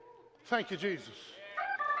 Thank you, Jesus.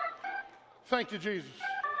 Thank you, Jesus.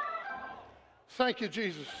 Thank you,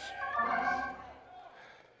 Jesus.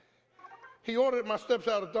 He ordered my steps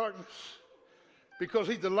out of darkness because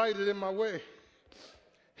he delighted in my way.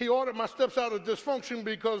 He ordered my steps out of dysfunction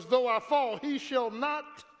because though I fall, he shall not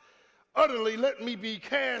utterly let me be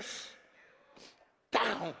cast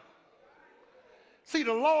down. See,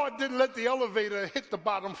 the Lord didn't let the elevator hit the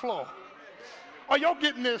bottom floor. Are y'all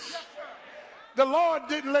getting this? The Lord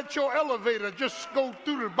didn't let your elevator just go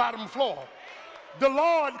through the bottom floor. The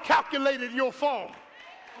Lord calculated your fall,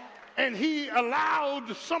 and he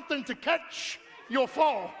allowed something to catch your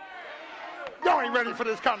fall. Y'all ain't ready for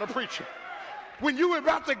this kind of preaching. When you were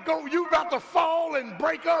about to go, you were about to fall and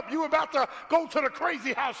break up. You were about to go to the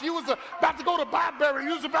crazy house. You was about to go to Barberry.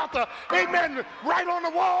 You was about to, amen, write on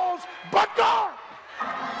the walls. But God,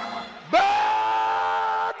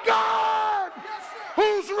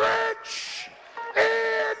 who's rich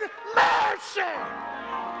in mercy.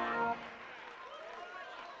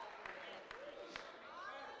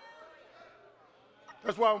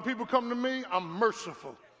 That's why when people come to me, I'm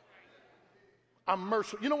merciful. I'm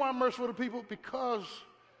merciful. You know why I'm merciful to people? Because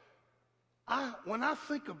when I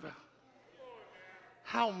think about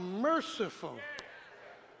how merciful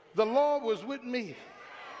the Lord was with me,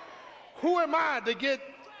 who am I to get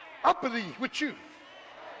uppity with you?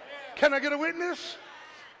 Can I get a witness?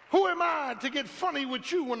 Who am I to get funny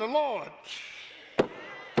with you when the Lord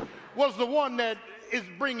was the one that is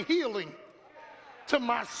bring healing to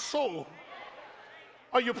my soul?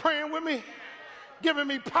 Are you praying with me? Giving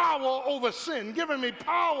me power over sin, giving me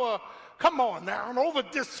power, come on now, over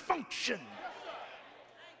dysfunction.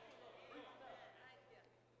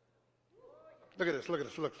 Look at this, look at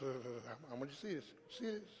this, look. I want you to see this. See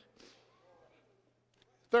this?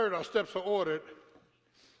 Third, our steps are ordered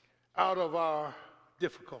out of our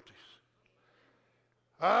difficulties.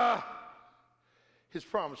 His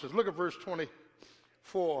promises. Look at verse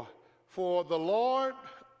 24. For the Lord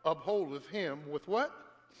upholdeth him with what?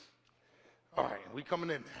 All right, we coming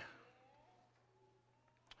in there.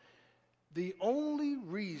 The only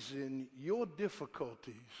reason your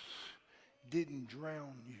difficulties didn't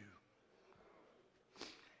drown you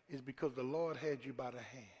is because the Lord had you by the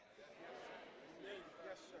hand.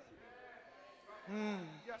 Yes, sir.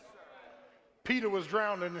 Peter was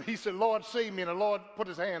drowning and he said, Lord, save me. And the Lord put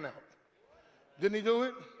his hand out. Didn't he do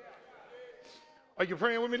it? Are you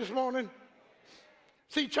praying with me this morning?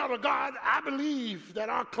 See, child of God, I believe that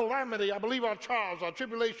our calamity, I believe our trials, our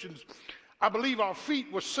tribulations, I believe our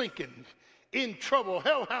feet were sinking, in trouble,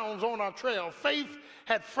 hellhounds on our trail. Faith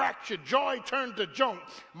had fractured, joy turned to junk,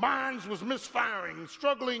 minds was misfiring,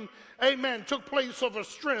 struggling, amen, took place over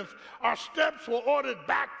strength. Our steps were ordered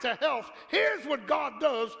back to health. Here's what God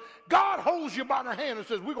does. God holds you by the hand and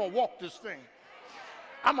says, we're going to walk this thing.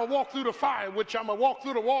 I'm going to walk through the fire, which I'm going to walk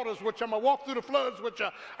through the waters, which I'm going to walk through the floods, which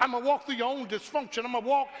I'm going to walk through your own dysfunction. I'm going to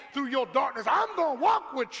walk through your darkness. I'm going to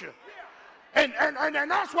walk with you. And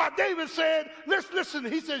that's why David said, listen,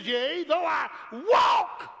 he says, yea, though I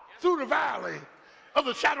walk through the valley of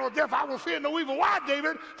the shadow of death, I will fear no evil. Why,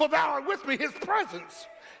 David? For thou art with me, his presence.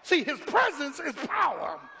 See, his presence is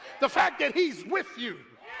power. The fact that he's with you,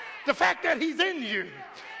 the fact that he's in you,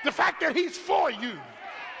 the fact that he's for you.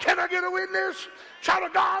 Can I get a witness? Child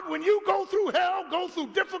of God, when you go through hell, go through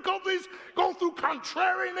difficulties, go through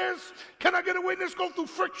contrariness, can I get a witness? Go through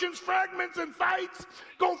frictions, fragments, and fights,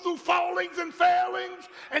 go through fallings and failings,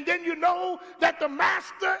 and then you know that the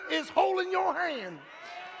master is holding your hand.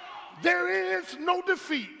 There is no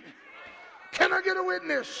defeat. Can I get a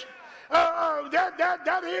witness?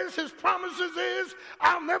 That is, his promises is,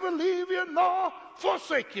 I'll never leave you nor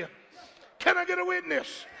forsake you. Can I get a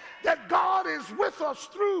witness? That God is with us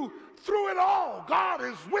through it all. God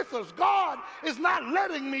is with us. God is not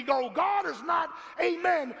letting me go. God is not,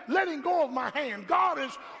 amen, letting go of my hand. God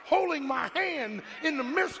is holding my hand in the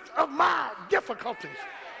midst of my difficulties.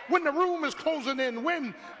 when the room is closing in,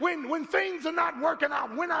 when things are not working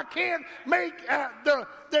out, when I can't make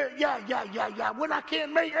when I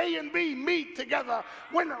can't make A and B meet together,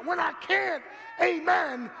 when I can't,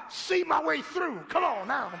 amen, see my way through. Come on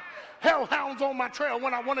now. Hellhounds on my trail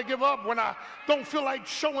when I want to give up, when I don't feel like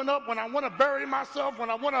showing up, when I want to bury myself, when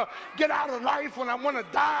I want to get out of life, when I want to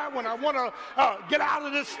die, when I want to get out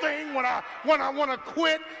of this thing, when I want to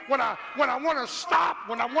quit, when I want to stop,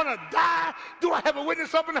 when I want to die. Do I have a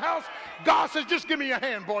witness up in the house? God says, just give me your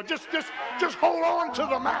hand, boy. Just hold on to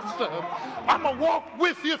the master. I'm going to walk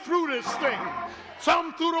with you through this thing.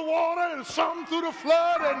 Some through the water, and some through the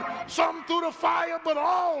flood, and some through the fire, but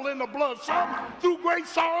all in the blood. Some through great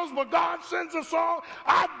sorrows, but God sends us all.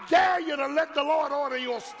 I dare you to let the Lord order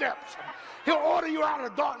your steps. He'll order you out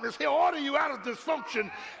of darkness. He'll order you out of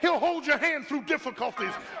dysfunction. He'll hold your hand through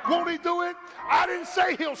difficulties. Won't he do it? I didn't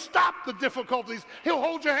say he'll stop the difficulties. He'll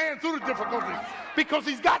hold your hand through the difficulties, because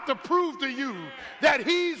he's got to prove to you that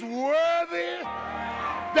he's worthy,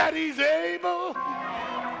 that he's able.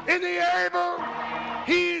 Is he able?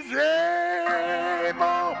 He's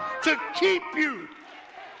able to keep you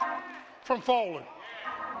from falling.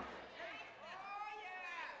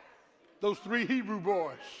 Those three Hebrew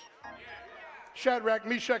boys, Shadrach,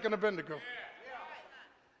 Meshach, and Abednego,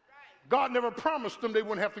 God never promised them they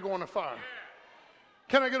wouldn't have to go in the fire.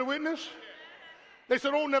 Can I get a witness? They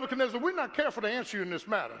said, oh, Nebuchadnezzar, we're not careful to answer you in this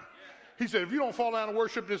matter. He said, if you don't fall down and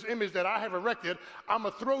worship this image that I have erected, I'm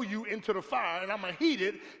going to throw you into the fire, and I'm going to heat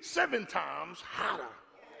it 7 times hotter.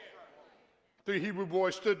 3 Hebrew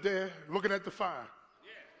boys stood there looking at the fire.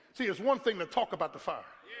 See, it's one thing to talk about the fire.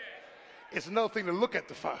 It's another thing to look at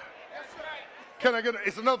the fire. Can I get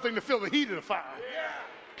it's another thing to feel the heat of the fire.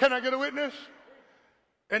 Can I get a witness?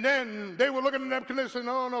 And then they were looking at Nebuchadnezzar and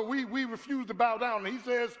saying, no, we refuse to bow down. And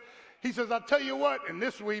he says, I tell you what, and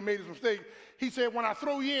this is where he made his mistake. He said, when I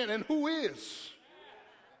throw you in, and who is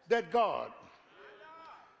that God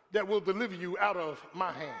that will deliver you out of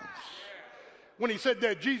my hands? When he said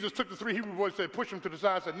that, Jesus took the 3 Hebrew boys and said, push them to the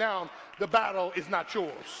side and said, now the battle is not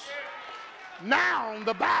yours. Now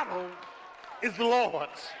the battle is the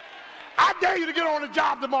Lord's. I dare you to get on the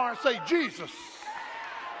job tomorrow and say, Jesus,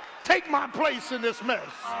 take my place in this mess.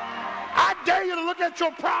 I dare you to look at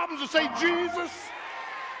your problems and say, Jesus.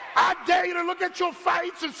 I dare you to look at your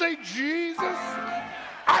fights and say, Jesus.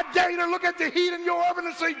 I dare you to look at the heat in your oven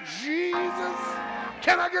and say, Jesus.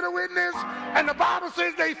 Can I get a witness? And the Bible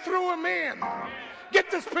says they threw him in.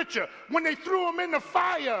 Get this picture. When they threw him in the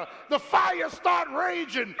fire started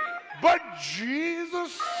raging. But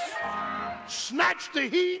Jesus snatched the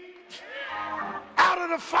heat out of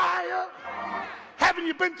the fire. Haven't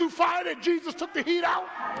you been through fire that Jesus took the heat out?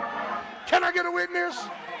 Can I get a witness?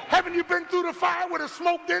 Haven't you been through the fire where the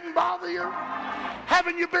smoke didn't bother you?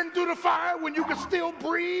 Haven't you been through the fire when you could still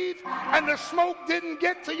breathe and the smoke didn't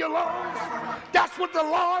get to your lungs? That's what the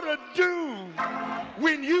Lord will do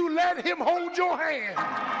when you let him hold your hand.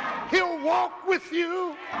 He'll walk with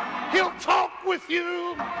you. He'll talk with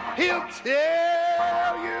you. He'll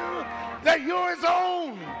tell you that you're his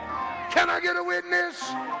own. Can I get a witness?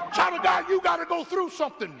 Child of God, you got to go through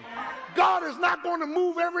something. God is not going to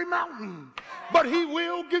move every mountain, but he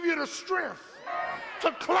will give you the strength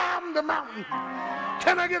to climb the mountain.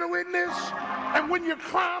 Can I get a witness? And when you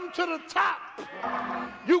climb to the top,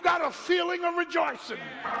 you got a feeling of rejoicing.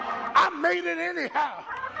 I made it anyhow.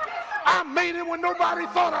 I made it when nobody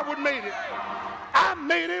thought I would make it. I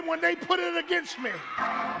made it when they put it against me.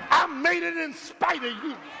 I made it in spite of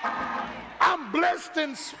you. I'm blessed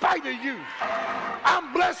in spite of you.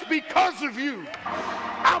 I'm blessed because of you.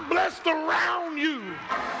 I'm blessed around you.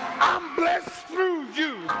 I'm blessed through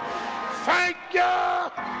you. Thank you.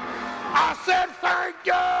 I said thank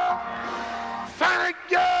you. Thank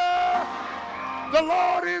you. The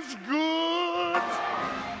Lord is good.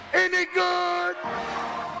 Any good.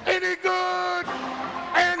 Any good.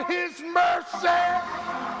 And his mercy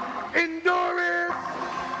endureth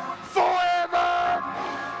forever.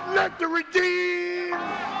 Let the redeemed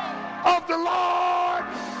of the Lord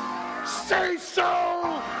say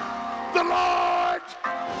so. The Lord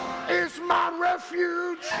is my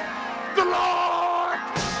refuge. The Lord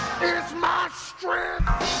is my strength.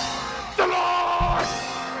 The Lord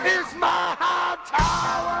is my high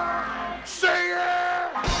tower. Say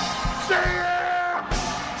it, say it,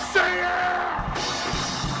 say it.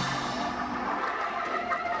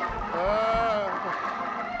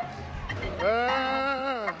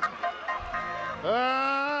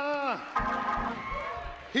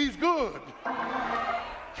 He's good.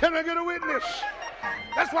 Can I get a witness?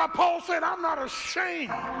 That's why Paul said, I'm not ashamed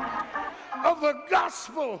of the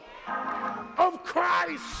gospel of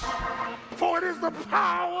Christ, for it is the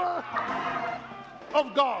power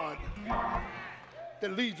of God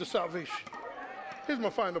that leads to salvation. Here's my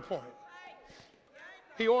final point.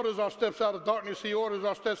 He orders our steps out of darkness. He orders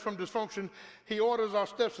our steps from dysfunction. He orders our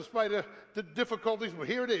steps despite the difficulties. But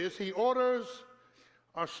here it is. He orders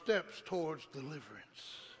our steps towards deliverance.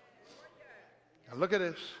 Now look at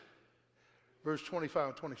this. Verse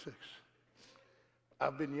 25, 26.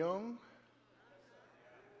 I've been young,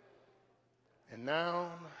 and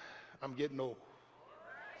now I'm getting old.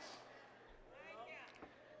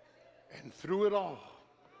 And through it all,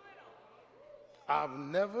 I've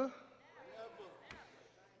never,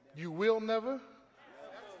 you will never,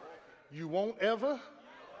 you won't ever,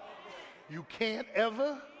 you can't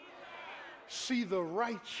ever see the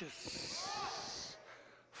righteous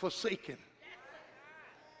forsaken,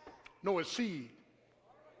 nor his seed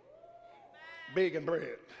begging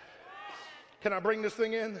bread. Can I bring this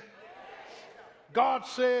thing in? God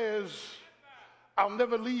says, I'll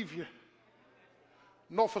never leave you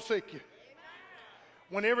nor forsake you.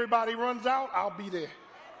 When everybody runs out, I'll be there.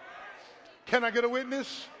 Can I get a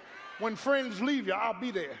witness? When friends leave you, I'll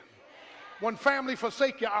be there. When family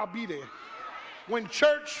forsake you, I'll be there. When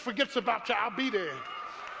church forgets about you, I'll be there.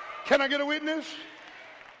 Can I get a witness?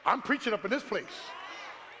 I'm preaching up in this place.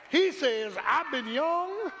 He says, I've been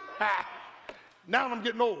young, now I'm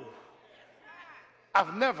getting old.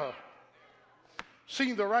 I've never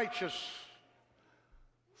seen the righteous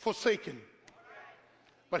forsaken.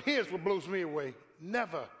 But here's what blows me away.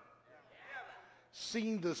 Never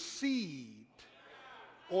seen the seed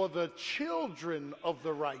or the children of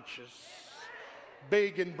the righteous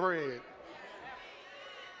begging bread.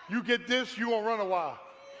 You get this, you're going to run a while.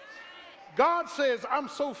 God says, I'm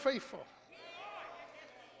so faithful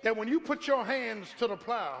that when you put your hands to the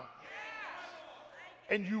plow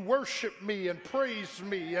and you worship me and praise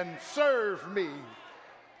me and serve me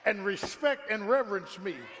and respect and reverence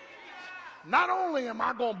me, not only am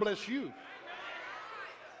I going to bless you,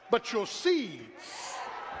 but your seeds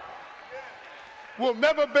will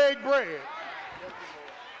never beg bread.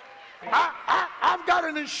 I've got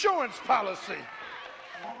an insurance policy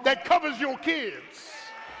that covers your kids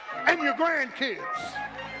and your grandkids.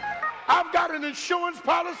 I've got an insurance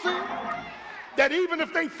policy that even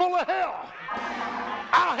if they full of hell,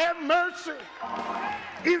 I'll have mercy.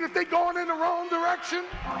 Even if they're going in the wrong direction,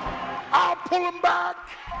 I'll pull them back.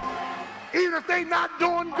 Even if they're not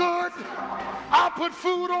doing good, I'll put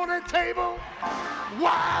food on their table.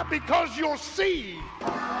 Why? Because your seed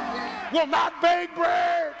will not beg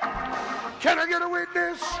bread. Can I get a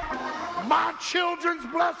witness? My children's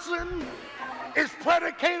blessing is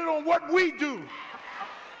predicated on what we do.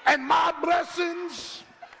 And my blessings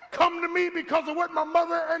come to me because of what my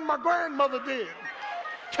mother and my grandmother did.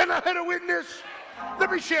 Can I get a witness? Let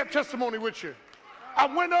me share a testimony with you. I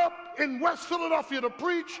went up in West Philadelphia to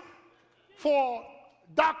preach for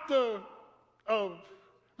Dr.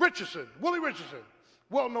 Richardson, Willie Richardson,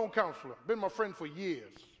 well-known counselor, been my friend for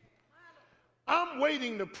years. I'm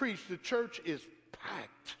waiting to preach. The church is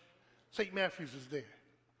packed. St. Matthew's is there.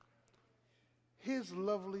 His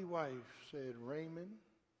lovely wife said, Raymond,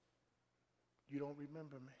 you don't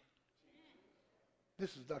remember me.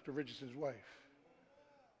 This is Dr. Richardson's wife.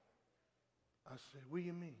 I said, what do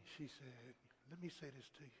you mean? She said, let me say this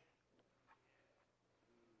to you.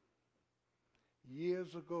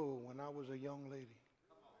 Years ago, when I was a young lady,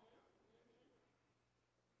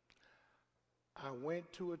 I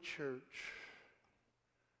went to a church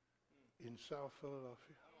in South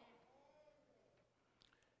Philadelphia,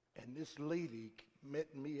 and this lady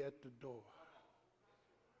met me at the door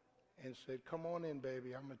and said, come on in,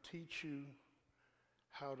 baby. I'm going to teach you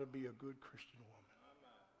how to be a good Christian woman.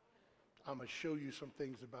 I'm going to show you some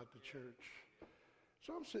things about the church.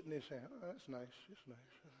 So I'm sitting there saying, oh, that's nice. It's nice.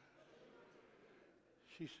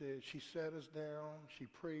 She said, she sat us down. She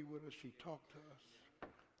prayed with us. She talked to us.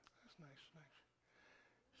 That's nice, nice.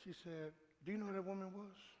 She said, do you know who that woman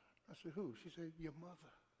was? I said, who? She said, your mother.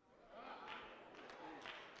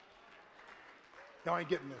 Y'all ain't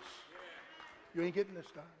getting this. You ain't getting this,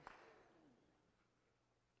 Doc.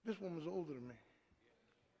 This woman's older than me.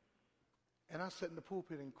 And I sat in the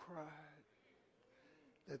pulpit and cried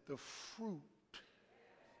that the fruit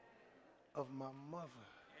of my mother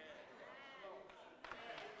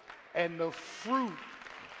and the fruit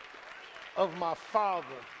of my father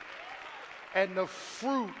and the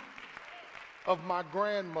fruit of my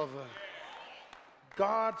grandmother,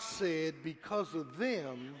 God said, because of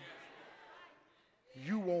them,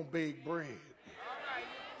 you won't beg bread.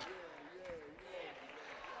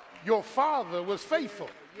 Your father was faithful.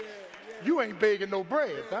 You ain't begging no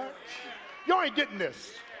bread, huh? Y'all ain't getting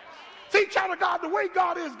this. See, child of God, the way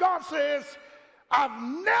God is, God says, I've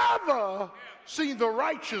never seen the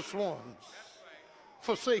righteous ones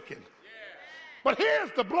forsaken. But here's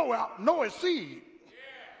the blowout: Noah's seed,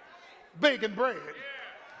 begging bread.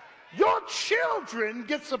 Your children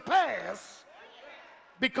gets a pass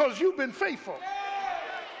because you've been faithful.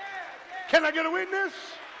 Can I get a witness?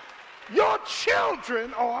 Your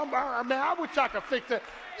children, I wish I could fix that.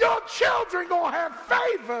 Your children gonna have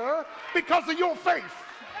favor because of your faith.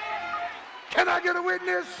 Can I get a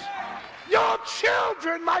witness? Your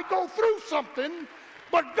children might go through something,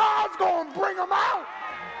 but God's gonna bring them out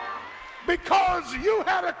because you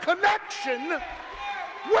had a connection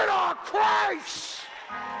with our Christ.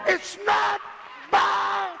 It's not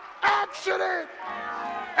by accident.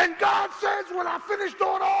 And God says, when I finish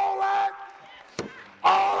doing all that,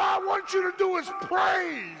 all I want you to do is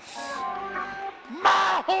praise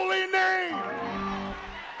my holy name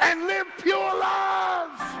and live pure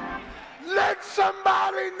lives. Let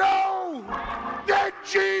somebody know that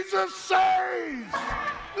Jesus saves.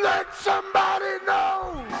 Let somebody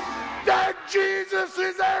know that Jesus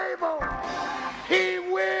is able. He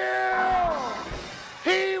will.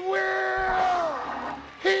 He will.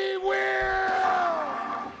 He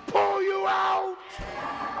will pull you out.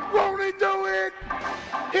 Won't he do it?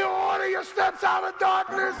 He'll order your steps out of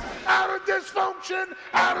darkness, out of dysfunction,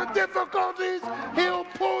 out of difficulties. He'll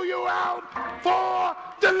pull you out for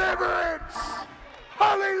deliverance.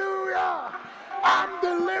 Hallelujah. I'm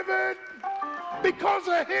delivered because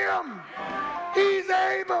of him. He's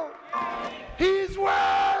able. He's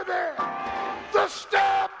worthy. The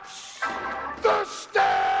steps, the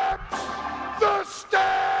steps, the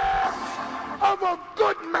steps of a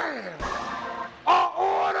good man are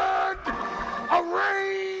ordered,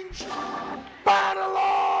 arranged by the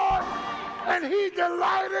Lord, and he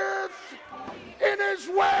delighteth in his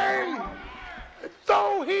way.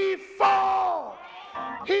 Though he fall,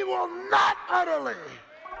 he will not utterly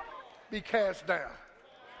be cast down.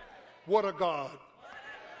 What a God.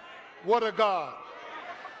 What a God.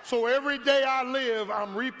 So every day I live,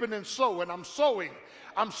 I'm reaping and sowing. I'm sowing.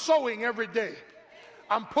 I'm sowing every day.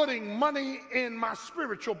 I'm putting money in my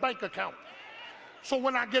spiritual bank account. So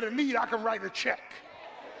when I get a need, I can write a check.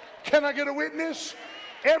 Can I get a witness?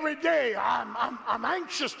 Every day I'm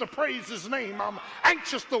anxious to praise his name. I'm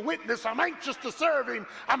anxious to witness. I'm anxious to serve him.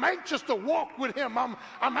 I'm anxious to walk with him. I'm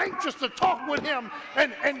anxious to talk with him.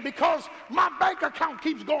 And because my bank account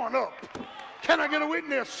keeps going up. Can I get a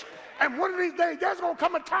witness? And one of these days, there's going to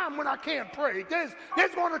come a time when I can't pray. There's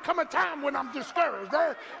going to come a time when I'm discouraged.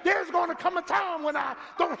 There's going to come a time when I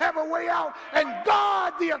don't have a way out. And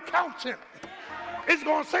God, the accountant, is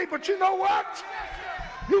going to say, but you know what?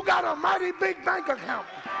 You got a mighty big bank account.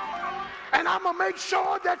 And I'm going to make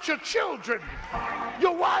sure that your children,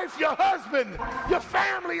 your wife, your husband, your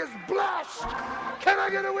family is blessed. Can I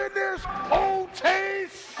get a witness? Oh,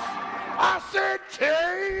 taste. I said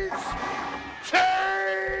taste.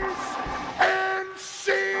 Taste and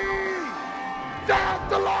see that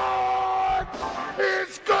the Lord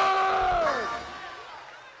is good.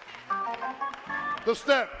 The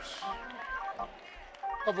steps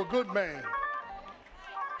of a good man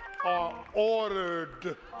are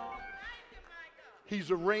ordered.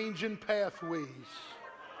 He's arranging pathways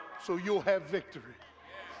so you'll have victory.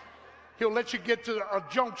 He'll let you get to a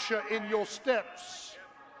juncture in your steps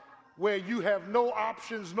where you have no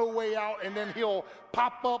options, no way out, and then he'll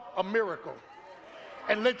pop up a miracle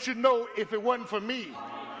and let you know, if it wasn't for me,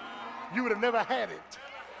 you would have never had it.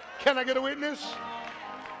 Can I get a witness?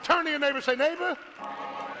 Turn to your neighbor and say, neighbor,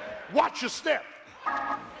 watch your step.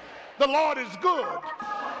 The Lord is good.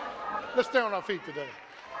 Let's stay on our feet today.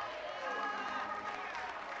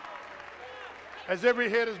 As every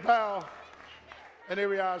head is bowed and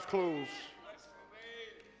every eye is closed,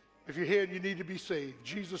 if you're here and you need to be saved,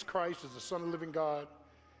 Jesus Christ is the Son of the living God.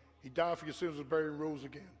 He died for your sins, was buried, and rose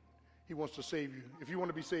again. He wants to save you. If you want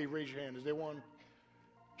to be saved, raise your hand. Is there one?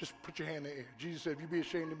 Just put your hand in the air. Jesus said, if you be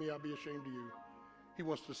ashamed of me, I'll be ashamed of you. He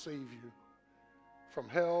wants to save you from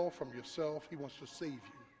hell, from yourself. He wants to save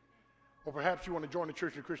you. Or perhaps you want to join the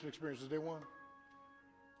Church of Christian Experience. Is there one?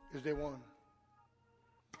 Is there one?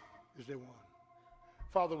 Is there one?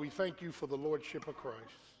 Father, we thank you for the Lordship of Christ.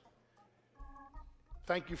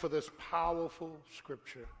 Thank you for this powerful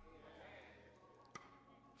scripture.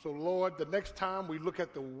 So, Lord, the next time we look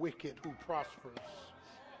at the wicked who prospers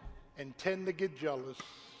and tend to get jealous,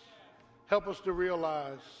 help us to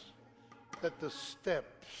realize that the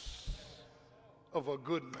steps of a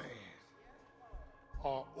good man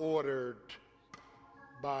are ordered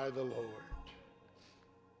by the Lord.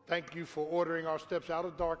 Thank you for ordering our steps out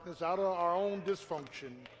of darkness, out of our own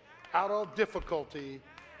dysfunction, out of difficulty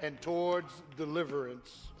and towards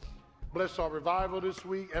deliverance. Bless our revival this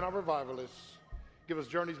week and our revivalists. Give us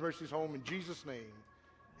journeys, mercies home in Jesus' name.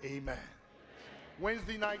 Amen.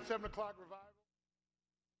 Wednesday night, 7 o'clock revival.